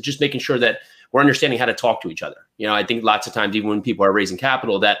business, it's just making sure that we're understanding how to talk to each other. You know, I think lots of times, even when people are raising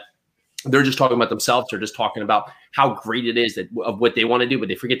capital, that they're just talking about themselves. They're just talking about how great it is of what they want to do, but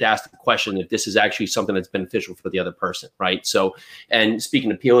they forget to ask the question if this is actually something that's beneficial for the other person, right? So, and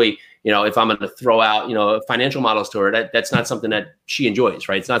speaking of Pili, you know, if I'm going to throw out, you know, financial models to her, that's not something that she enjoys,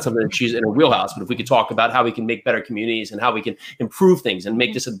 right? It's not something that she's in her wheelhouse. But if we could talk about how we can make better communities and how we can improve things and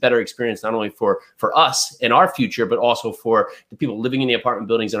make this a better experience, not only for us in our future, but also for the people living in the apartment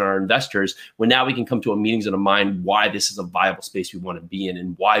buildings and our investors, when now we can come to a meetings of the mind why this is a viable space we want to be in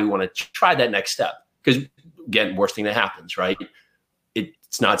and why we want to try that next step. Because again, worst thing that happens, right?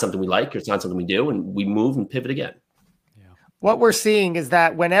 It's not something we like, or it's not something we do, and we move and pivot again. What we're seeing is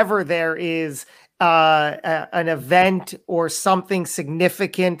that whenever there is an event or something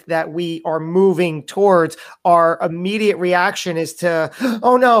significant that we are moving towards, our immediate reaction is to,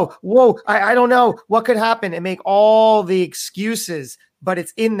 oh no, whoa, I don't know what could happen, and make all the excuses. But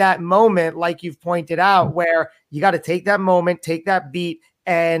it's in that moment, like you've pointed out, where you got to take that moment, take that beat,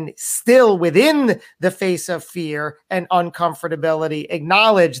 and still within the face of fear and uncomfortability,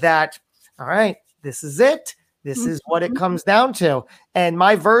 acknowledge that, all right, this is it. This is what it comes down to. And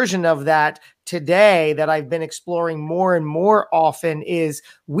my version of that today that I've been exploring more and more often is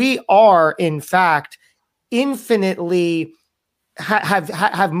we are, in fact, infinitely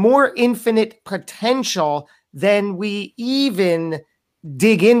have more infinite potential than we even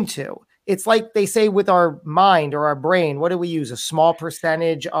dig into. It's like they say with our mind or our brain, what do we use? A small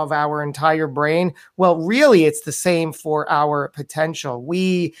percentage of our entire brain? Well, really, it's the same for our potential.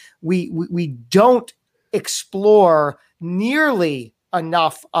 We don't explore nearly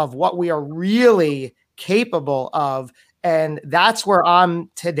enough of what we are really capable of. And that's where I'm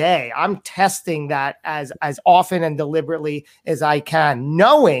today. I'm testing that as often and deliberately as I can,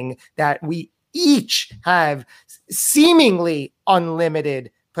 knowing that we each have seemingly unlimited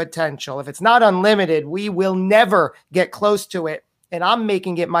potential. If it's not unlimited, we will never get close to it. And I'm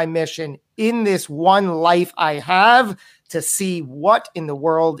making it my mission in this one life I have to see what in the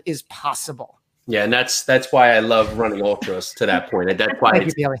world is possible. Yeah, and that's why I love running ultras to that point. And that's why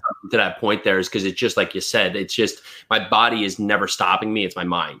it's to that point there is because it's just like you said, it's just my body is never stopping me. It's my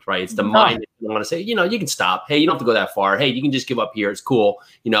mind, right? It's the mind that you want to say, you know, you can stop. Hey, you don't have to go that far. Hey, you can just give up here. It's cool.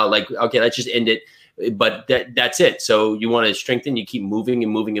 You know, like, okay, let's just end it. but that's it. So you want to strengthen, you keep moving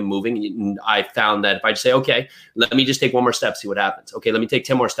and moving and moving. And I found that if I just say, okay, let me just take one more step, see what happens. Okay, let me take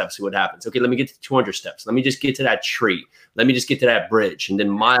 10 more steps, see what happens. Okay, let me get to 200 steps. Let me just get to that tree. Let me just get to that bridge. And then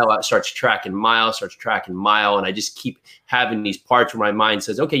mile starts tracking mile. And I just keep having these parts where my mind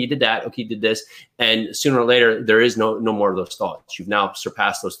says, okay, you did that. Okay, you did this. And sooner or later, there is no more of those thoughts. You've now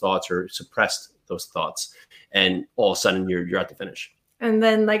surpassed those thoughts or suppressed those thoughts. And all of a sudden you're at the finish. And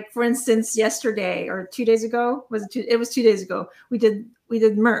then, like, for instance, yesterday or 2 days ago, it was 2 days ago, we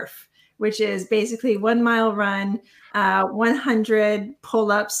did Murph, which is basically 1 mile run, 100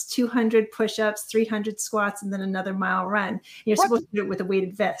 pull-ups, 200 push-ups, 300 squats, and then another mile run. And you're supposed to do it with a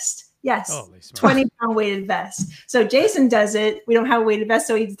weighted vest. Yes, 20-pound weighted vest. So Jason does it. We don't have a weighted vest,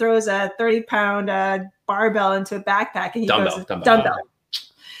 so he throws a 30-pound barbell into a backpack, and he dumbbell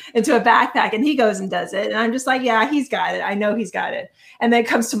into a backpack, and he goes and does it. And I'm just like, yeah, he's got it. I know he's got it. And then it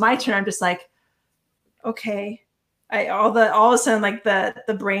comes to my turn. I'm just like, okay. All of a sudden, like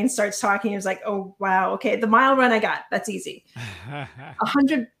the brain starts talking. It was like, oh wow, okay, the mile run I got, that's easy.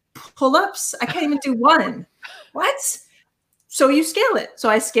 100 pull-ups, I can't even do one. What? So you scale it. So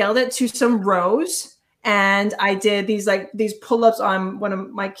I scaled it to some rows, and I did these pull-ups on one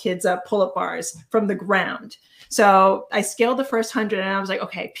of my kids' pull-up bars from the ground. So I scaled the first 100, and I was like,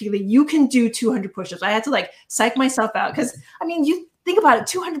 okay, Peely, you can do 200 push-ups. I had to psych myself out because, I mean, you think about it,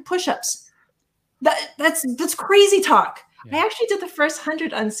 200 push-ups. That's crazy talk. Yeah. I actually did the first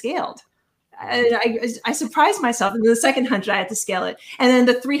 100 unscaled. I surprised myself. And then the second 100, I had to scale it. And then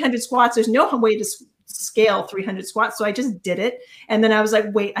the 300 squats, there's no way to scale 300 squats. So I just did it. And then I was like,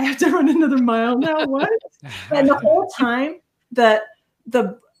 wait, I have to run another mile now. What? And the whole time, the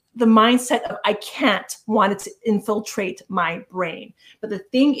mindset of I can't wanted to infiltrate my brain. But the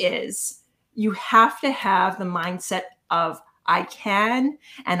thing is, you have to have the mindset of I can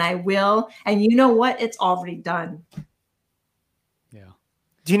and I will. And you know what? It's already done. Yeah.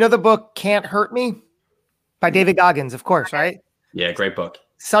 Do you know the book Can't Hurt Me by David Goggins, of course, right? Yeah, great book.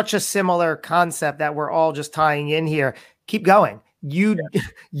 Such a similar concept that we're all just tying in here. Keep going. You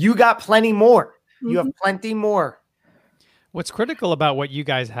got plenty more. You have plenty more. What's critical about what you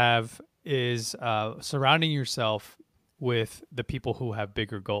guys have is surrounding yourself with the people who have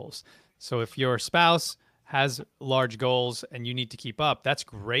bigger goals. So if your spouse has large goals and you need to keep up, that's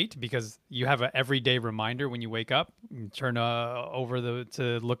great because you have an everyday reminder when you wake up, and turn over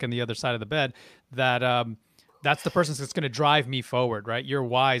to look in the other side of the bed, that that's the person that's going to drive me forward, right? Your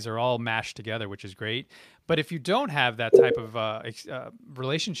whys are all mashed together, which is great. But if you don't have that type of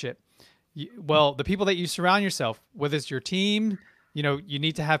relationship, the people that you surround yourself, whether it's your team, you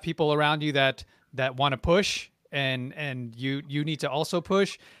need to have people around you that want to push, and you need to also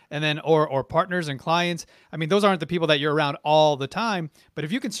push, and then or partners and clients. I mean, those aren't the people that you're around all the time, but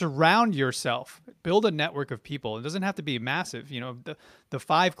if you can surround yourself, build a network of people. It doesn't have to be massive. The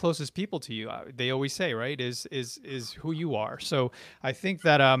 5 closest people to you, they always say, right, is who you are. So I think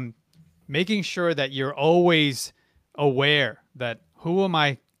that making sure that you're always aware that who am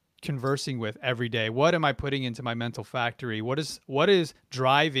I conversing with every day? What am I putting into my mental factory? What is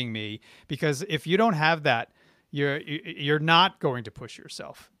driving me? Because if you don't have that, you're not going to push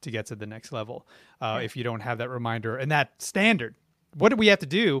yourself to get to the next level if you don't have that reminder and that standard. What do we have to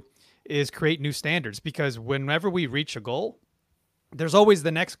do is create new standards, because whenever we reach a goal, there's always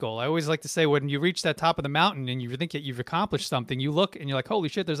the next goal. I always like to say, when you reach that top of the mountain and you think that you've accomplished something, you look and you're like, holy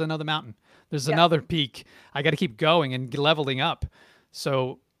shit, there's another mountain. There's another peak. I got to keep going and leveling up.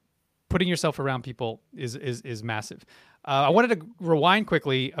 So putting yourself around people is massive. I wanted to rewind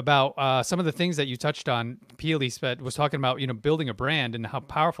quickly about some of the things that you touched on. Peely was talking about, building a brand and how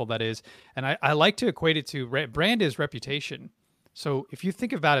powerful that is. And I like to equate it to brand is reputation. So if you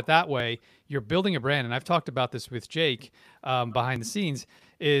think about it that way, you're building a brand. And I've talked about this with Jake behind the scenes,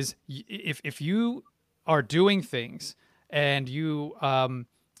 is if you are doing things and you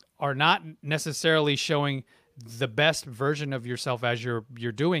are not necessarily showing the best version of yourself as you're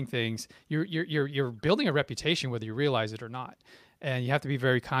doing things, you're building a reputation whether you realize it or not, and you have to be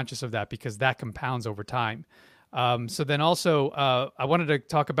very conscious of that because that compounds over time. So then also I wanted to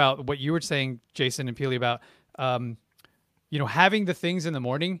talk about what you were saying, Jason and Peely, about having the things in the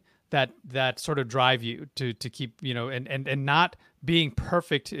morning that sort of drive you to keep, and not being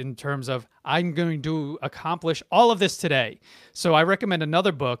perfect in terms of I'm going to accomplish all of this today. So I recommend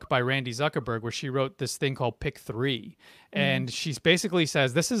another book by Randy Zuckerberg where she wrote this thing called Pick 3. And she basically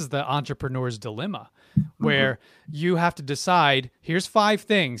says this is the entrepreneur's dilemma, where you have to decide, here's 5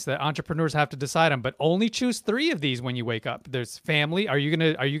 things that entrepreneurs have to decide on, but only choose 3 of these when you wake up. There's family. Are you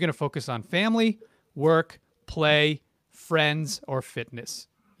going to focus on family, work, play, friends, or fitness?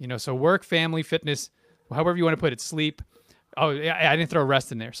 So work, family, fitness, however you want to put it, sleep. Oh, I didn't throw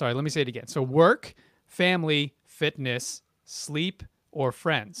rest in there. Sorry, let me say it again. So work, family, fitness, sleep, or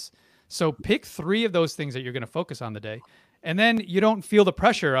friends. So pick 3 of those things that you're going to focus on the day. And then you don't feel the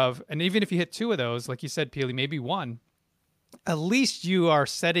pressure of, and even if you hit 2 of those, like you said, Peely, maybe 1, at least you are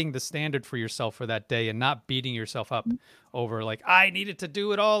setting the standard for yourself for that day and not beating yourself up over like, I needed to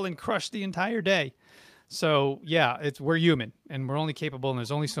do it all and crush the entire day. So yeah, we're human and we're only capable, and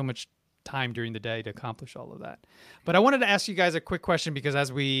there's only so much time during the day to accomplish all of that. But I wanted to ask you guys a quick question, because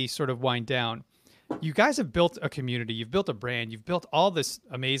as we sort of wind down, you guys have built a community, you've built a brand, you've built all this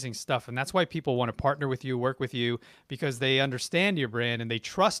amazing stuff. And that's why people want to partner with you, work with you, because they understand your brand and they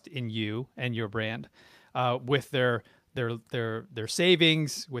trust in you and your brand, with their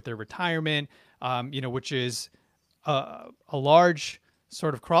savings, with their retirement, which is a large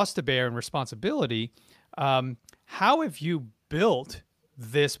sort of cross to bear and responsibility. How have you built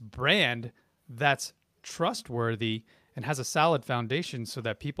this brand that's trustworthy and has a solid foundation so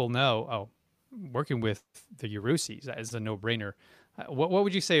that people know, oh, working with the Yarusis is a no-brainer? What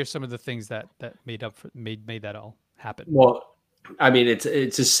would you say are some of the things that made that all happen? Well, I mean, it's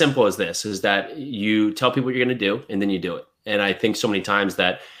as simple as this: is that you tell people what you're going to do, and then you do it. And I think so many times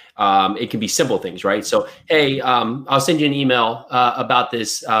that it can be simple things, right? So, hey, I'll send you an email about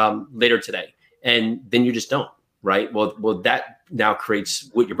this later today, and then you just don't, right? Well, that now creates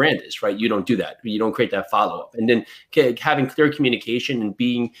what your brand is, right? You don't do that. You don't create that follow-up. And then having clear communication and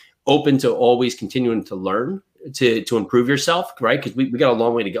being open to always continuing to learn to improve yourself, right? Because we got a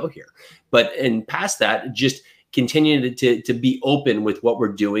long way to go here. But and past that, just continue to be open with what we're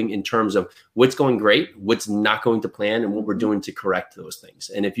doing in terms of what's going great, what's not going to plan, and what we're doing to correct those things.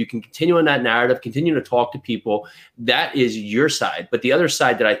 And if you can continue on that narrative, continue to talk to people, that is your side. But the other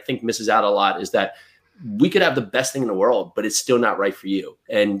side that I think misses out a lot is that we could have the best thing in the world, but it's still not right for you.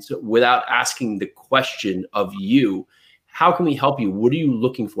 And without asking the question of you, how can we help you? What are you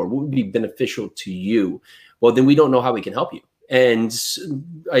looking for? What would be beneficial to you? Well, then we don't know how we can help you. And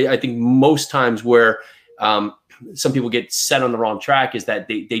I think most times where some people get set on the wrong track is that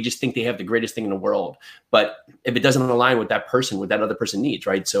they just think they have the greatest thing in the world. But if it doesn't align with that person, what that other person needs,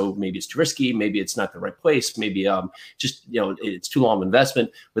 right? So maybe it's too risky, maybe it's not the right place, maybe it's too long of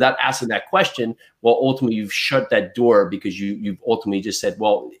investment. Without asking that question, well, ultimately you've shut that door because you've ultimately just said,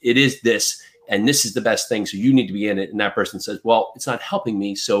 well, it is this, and this is the best thing, so you need to be in it. And that person says, well, it's not helping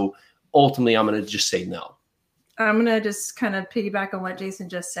me, so ultimately I'm going to just say no. I'm going to just kind of piggyback on what Jason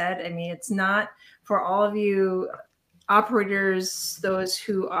just said. I mean, it's not for all of you operators, those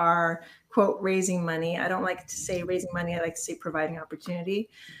who are, quote, raising money. I don't like to say raising money. I like to say providing opportunity.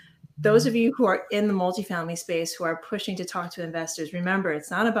 Those of you who are in the multifamily space, who are pushing to talk to investors, remember,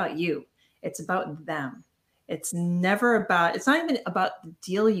 it's not about you. It's about them. It's not even about the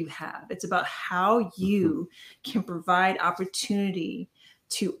deal you have. It's about how you can provide opportunity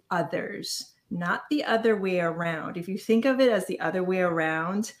to others, not the other way around. If you think of it as the other way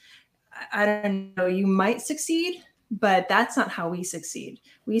around, I don't know, you might succeed, but that's not how we succeed.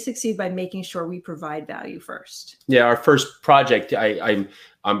 We succeed by making sure we provide value first. Yeah, our first project, I'm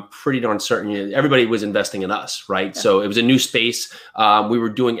pretty darn certain everybody was investing in us, right? Yeah. So it was a new space. We were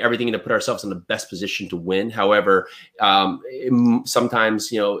doing everything to put ourselves in the best position to win. However, sometimes,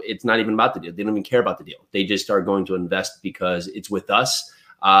 it's not even about the deal. They don't even care about the deal. They just are going to invest because it's with us.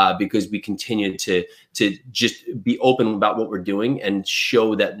 Because we continue to just be open about what we're doing and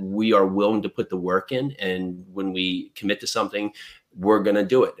show that we are willing to put the work in. And when we commit to something, we're going to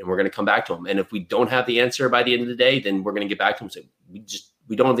do it and we're going to come back to them. And if we don't have the answer by the end of the day, then we're going to get back to them and say,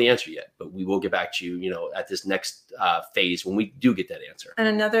 we don't have the answer yet, but we will get back to you, at this next phase when we do get that answer. And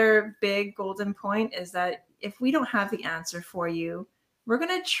another big golden point is that if we don't have the answer for you, we're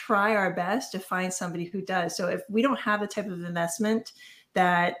going to try our best to find somebody who does. So if we don't have the type of investment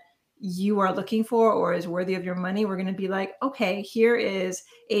that you are looking for or is worthy of your money, we're going to be like, okay, here is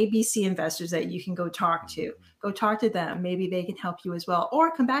ABC investors that you can go talk to. Go talk to them. Maybe they can help you as well.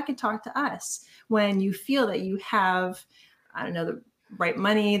 Or come back and talk to us when you feel that you have, the right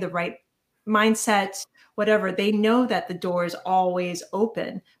money, the right mindset, whatever. They know that the door is always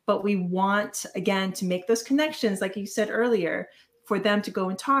open, but we want, again, to make those connections, like you said earlier, for them to go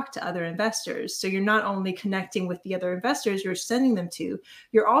and talk to other investors. So you're not only connecting with the other investors you're sending them to,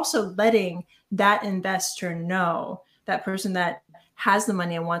 you're also letting that investor know, that person that has the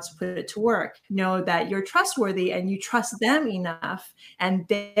money and wants to put it to work, know that you're trustworthy and you trust them enough and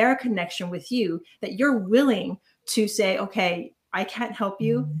their connection with you that you're willing to say, okay, I can't help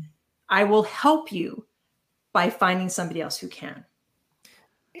you. I will help you by finding somebody else who can.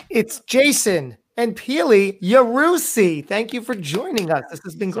 It's Jason, And Pili Yarusi, thank you for joining us. This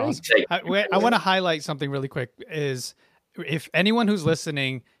has been great. Awesome. I want to highlight something really quick is if anyone who's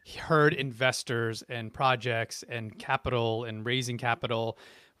listening heard investors and projects and capital and raising capital,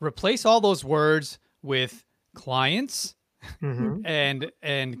 replace all those words with clients. Mm-hmm.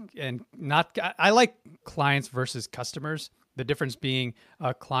 and not, I like clients versus customers. The difference being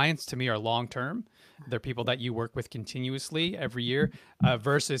clients to me are long-term. They're people that you work with continuously every year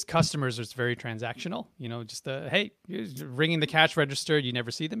versus customers. It's very transactional, just hey, you're ringing the cash register. You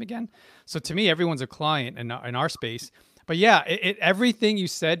never see them again. So to me, everyone's a client in our space. But yeah, everything you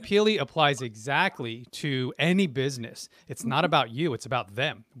said, Pili, applies exactly to any business. It's not about you. It's about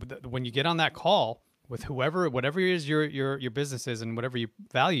them. When you get on that call with whatever it is your business is and whatever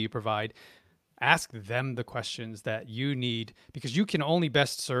value you provide, ask them the questions that you need because you can only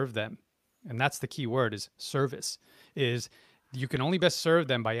best serve them. And that's the key word is service, is you can only best serve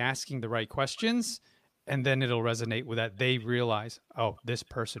them by asking the right questions. And then it'll resonate with that. They realize, oh, this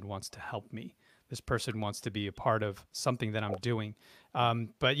person wants to help me. This person wants to be a part of something that I'm doing.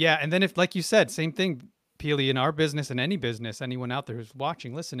 But yeah, and then if, like you said, same thing, Pili, in our business and any business, anyone out there who's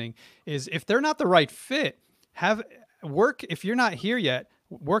watching, listening, is if they're not the right fit, if you're not here yet,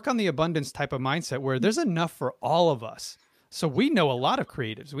 work on the abundance type of mindset where there's enough for all of us. So we know a lot of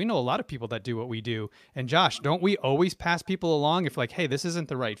creatives. We know a lot of people that do what we do. And Josh, don't we always pass people along if like, hey, this isn't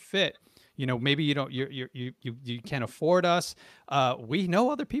the right fit? Maybe you can't afford us. We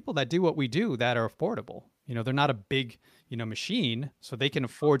know other people that do what we do that are affordable. They're not a big, machine, so they can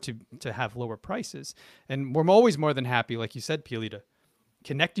afford to have lower prices. And we're always more than happy, like you said, Pili, to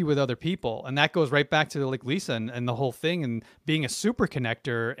connect you with other people. And that goes right back to like Lisa and the whole thing and being a super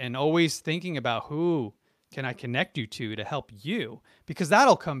connector and always thinking about who can I connect you to help you, because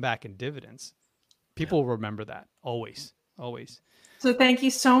that'll come back in dividends. People will remember that always. So thank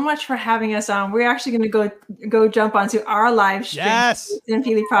you so much for having us on. We're actually going to go jump onto our live stream. Yes. And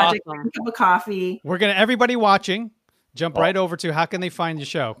Pili Project, awesome. A cup of coffee. Everybody watching, jump right over to how can they find the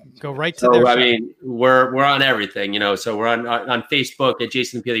show? Go right to their show. I mean, we're on everything, so we're on Facebook at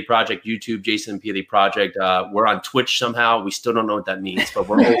Jason and Pili Project, YouTube, Jason and Pili Project. We're on Twitch somehow. We still don't know what that means, but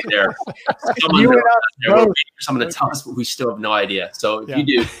we're over there. Someone to tell us, but we still have no idea. So if you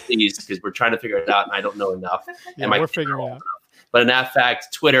do, please, because we're trying to figure it out and I don't know enough. Yeah, we're figuring it out. But in that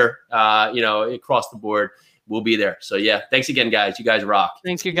fact, Twitter, across the board, we'll be there. So yeah, thanks again, guys. You guys rock.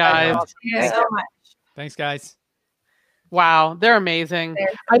 Thank you, guys. Thank you so much. Thanks, guys. Wow, they're amazing.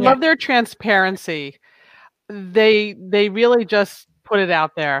 I love their transparency. They really just put it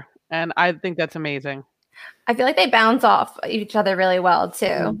out there, and I think that's amazing. I feel like they bounce off each other really well too.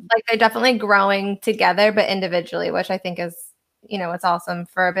 Mm-hmm. Like they're definitely growing together, but individually, which I think is, it's awesome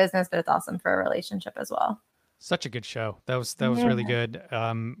for a business, but it's awesome for a relationship as well. Such a good show. That was really good.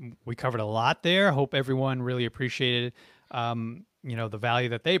 We covered a lot there. Hope everyone really appreciated, the value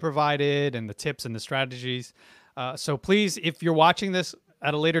that they provided and the tips and the strategies. So please, if you're watching this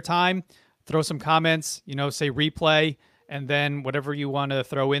at a later time, throw some comments, say replay, and then whatever you want to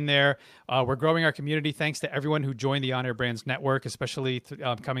throw in there. We're growing our community. Thanks to everyone who joined the On Air Brands Network, especially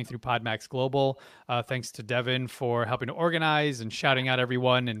coming through PodMax Global. Thanks to Devin for helping to organize and shouting out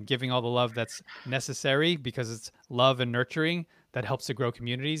everyone and giving all the love that's necessary, because it's love and nurturing that helps to grow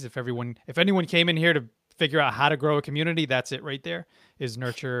communities. If anyone came in here to figure out how to grow a community, that's it right there, is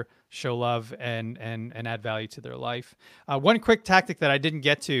nurture, show love, and add value to their life. One quick tactic that I didn't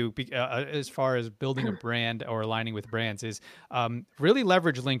get to as far as building a brand or aligning with brands is really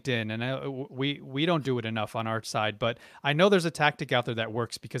leverage LinkedIn. And we don't do it enough on our side, but I know there's a tactic out there that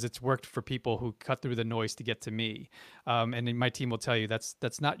works because it's worked for people who cut through the noise to get to me. And my team will tell you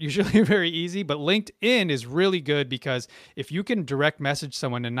that's not usually very easy, but LinkedIn is really good because if you can direct message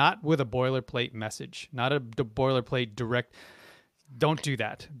someone and not with a boilerplate message, not a boilerplate direct, don't do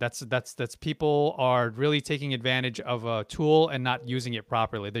that. That's people are really taking advantage of a tool and not using it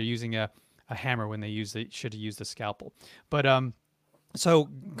properly. They're using a hammer when they should have used a scalpel. But so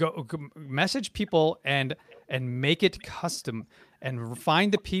go message people and make it custom and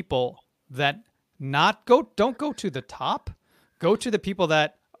find the people that don't go to the top. Go to the people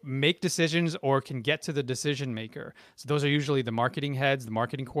that make decisions or can get to the decision maker. So those are usually the marketing heads, the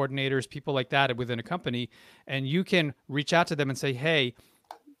marketing coordinators, people like that within a company. And you can reach out to them and say, hey,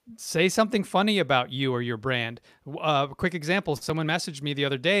 say something funny about you or your brand. Quick example, someone messaged me the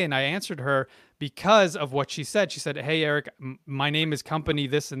other day and I answered her because of what she said. She said, hey, Eric, my name is company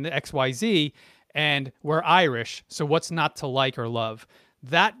this and the XYZ, and we're Irish. So what's not to like or love?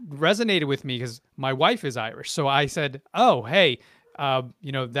 That resonated with me because my wife is Irish. So I said, oh, hey,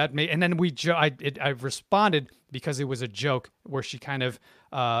 that may, and then I responded because it was a joke where she kind of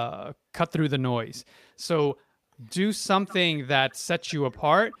cut through the noise. So do something that sets you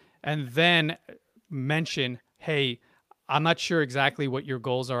apart, and then mention, hey, I'm not sure exactly what your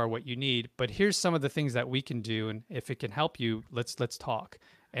goals are or what you need, but here's some of the things that we can do, and if it can help you, let's talk.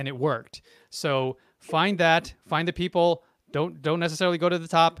 And it worked. So find the people. Don't necessarily go to the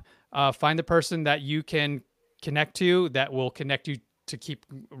top. Find the person that you can connect to that will connect you to keep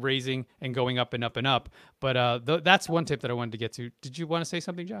raising and going up and up and up. But that's one tip that I wanted to get to. Did you want to say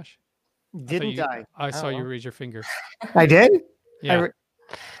something, Josh? I saw you raise your finger. I did? Yeah.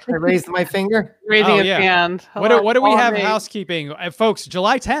 I raised my finger. Raising his hand. What do we have housekeeping? Folks,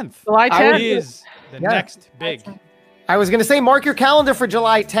 July 10th. July 10th is the next big. I was going to say, mark your calendar for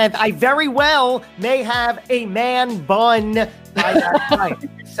July 10th. I very well may have a man bun by that time.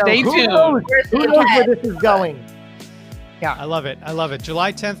 So stay tuned. Who knows where this is going? Yeah. I love it.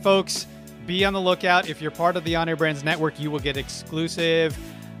 July 10th, folks. Be on the lookout. If you're part of the On Air Brands Network, you will get exclusive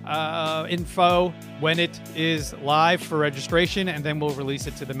info when it is live for registration, and then we'll release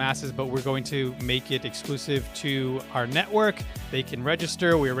it to the masses, but we're going to make it exclusive to our network. They can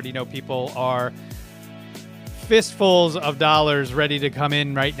register. We already know people are fistfuls of dollars ready to come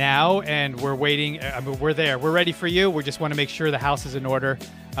in right now, and we're waiting. We're there. We're ready for you. We just want to make sure the house is in order.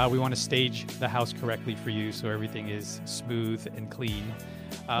 We want to stage the house correctly for you so everything is smooth and clean.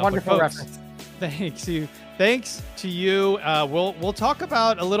 Wonderful reference. Thanks to you. We'll talk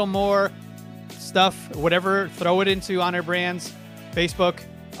about a little more stuff, whatever. Throw it into On Air Brands Facebook,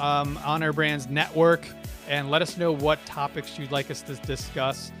 On Air Brands Network, and let us know what topics you'd like us to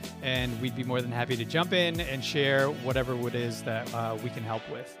discuss, and we'd be more than happy to jump in and share whatever it is that we can help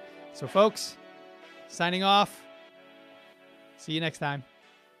with. So, folks, signing off. See you next time.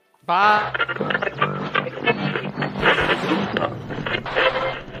 Bye.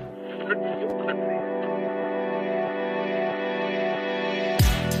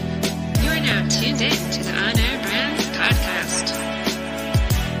 Now tuned in to the On Air Brands podcast.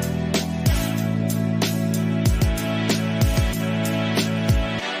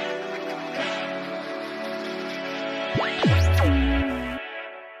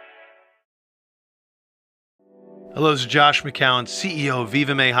 Hello, this is Josh McCown, CEO of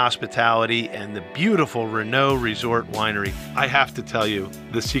Viva May Hospitality and the beautiful Renault Resort Winery. I have to tell you,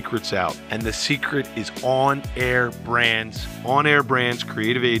 the secret's out, and the secret is On Air Brands. On Air Brands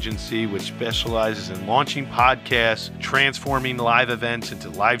creative agency, which specializes in launching podcasts, transforming live events into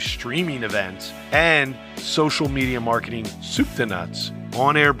live streaming events, and social media marketing soup to nuts.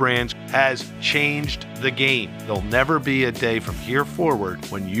 On Air Brands has changed the game. There'll never be a day from here forward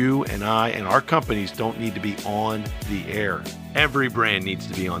when you and I and our companies don't need to be on the air. Every brand needs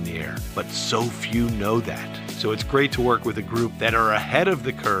to be on the air, but so few know that. So it's great to work with a group that are ahead of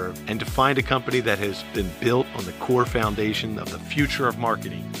the curve and to find a company that has been built on the core foundation of the future of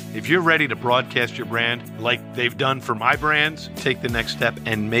marketing. If you're ready to broadcast your brand like they've done for my brands, take the next step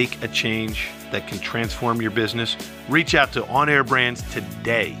and make a change that can transform your business. Reach out to On Air Brands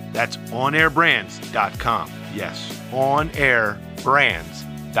today. That's onairbrands.com. Yes,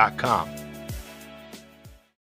 onairbrands.com.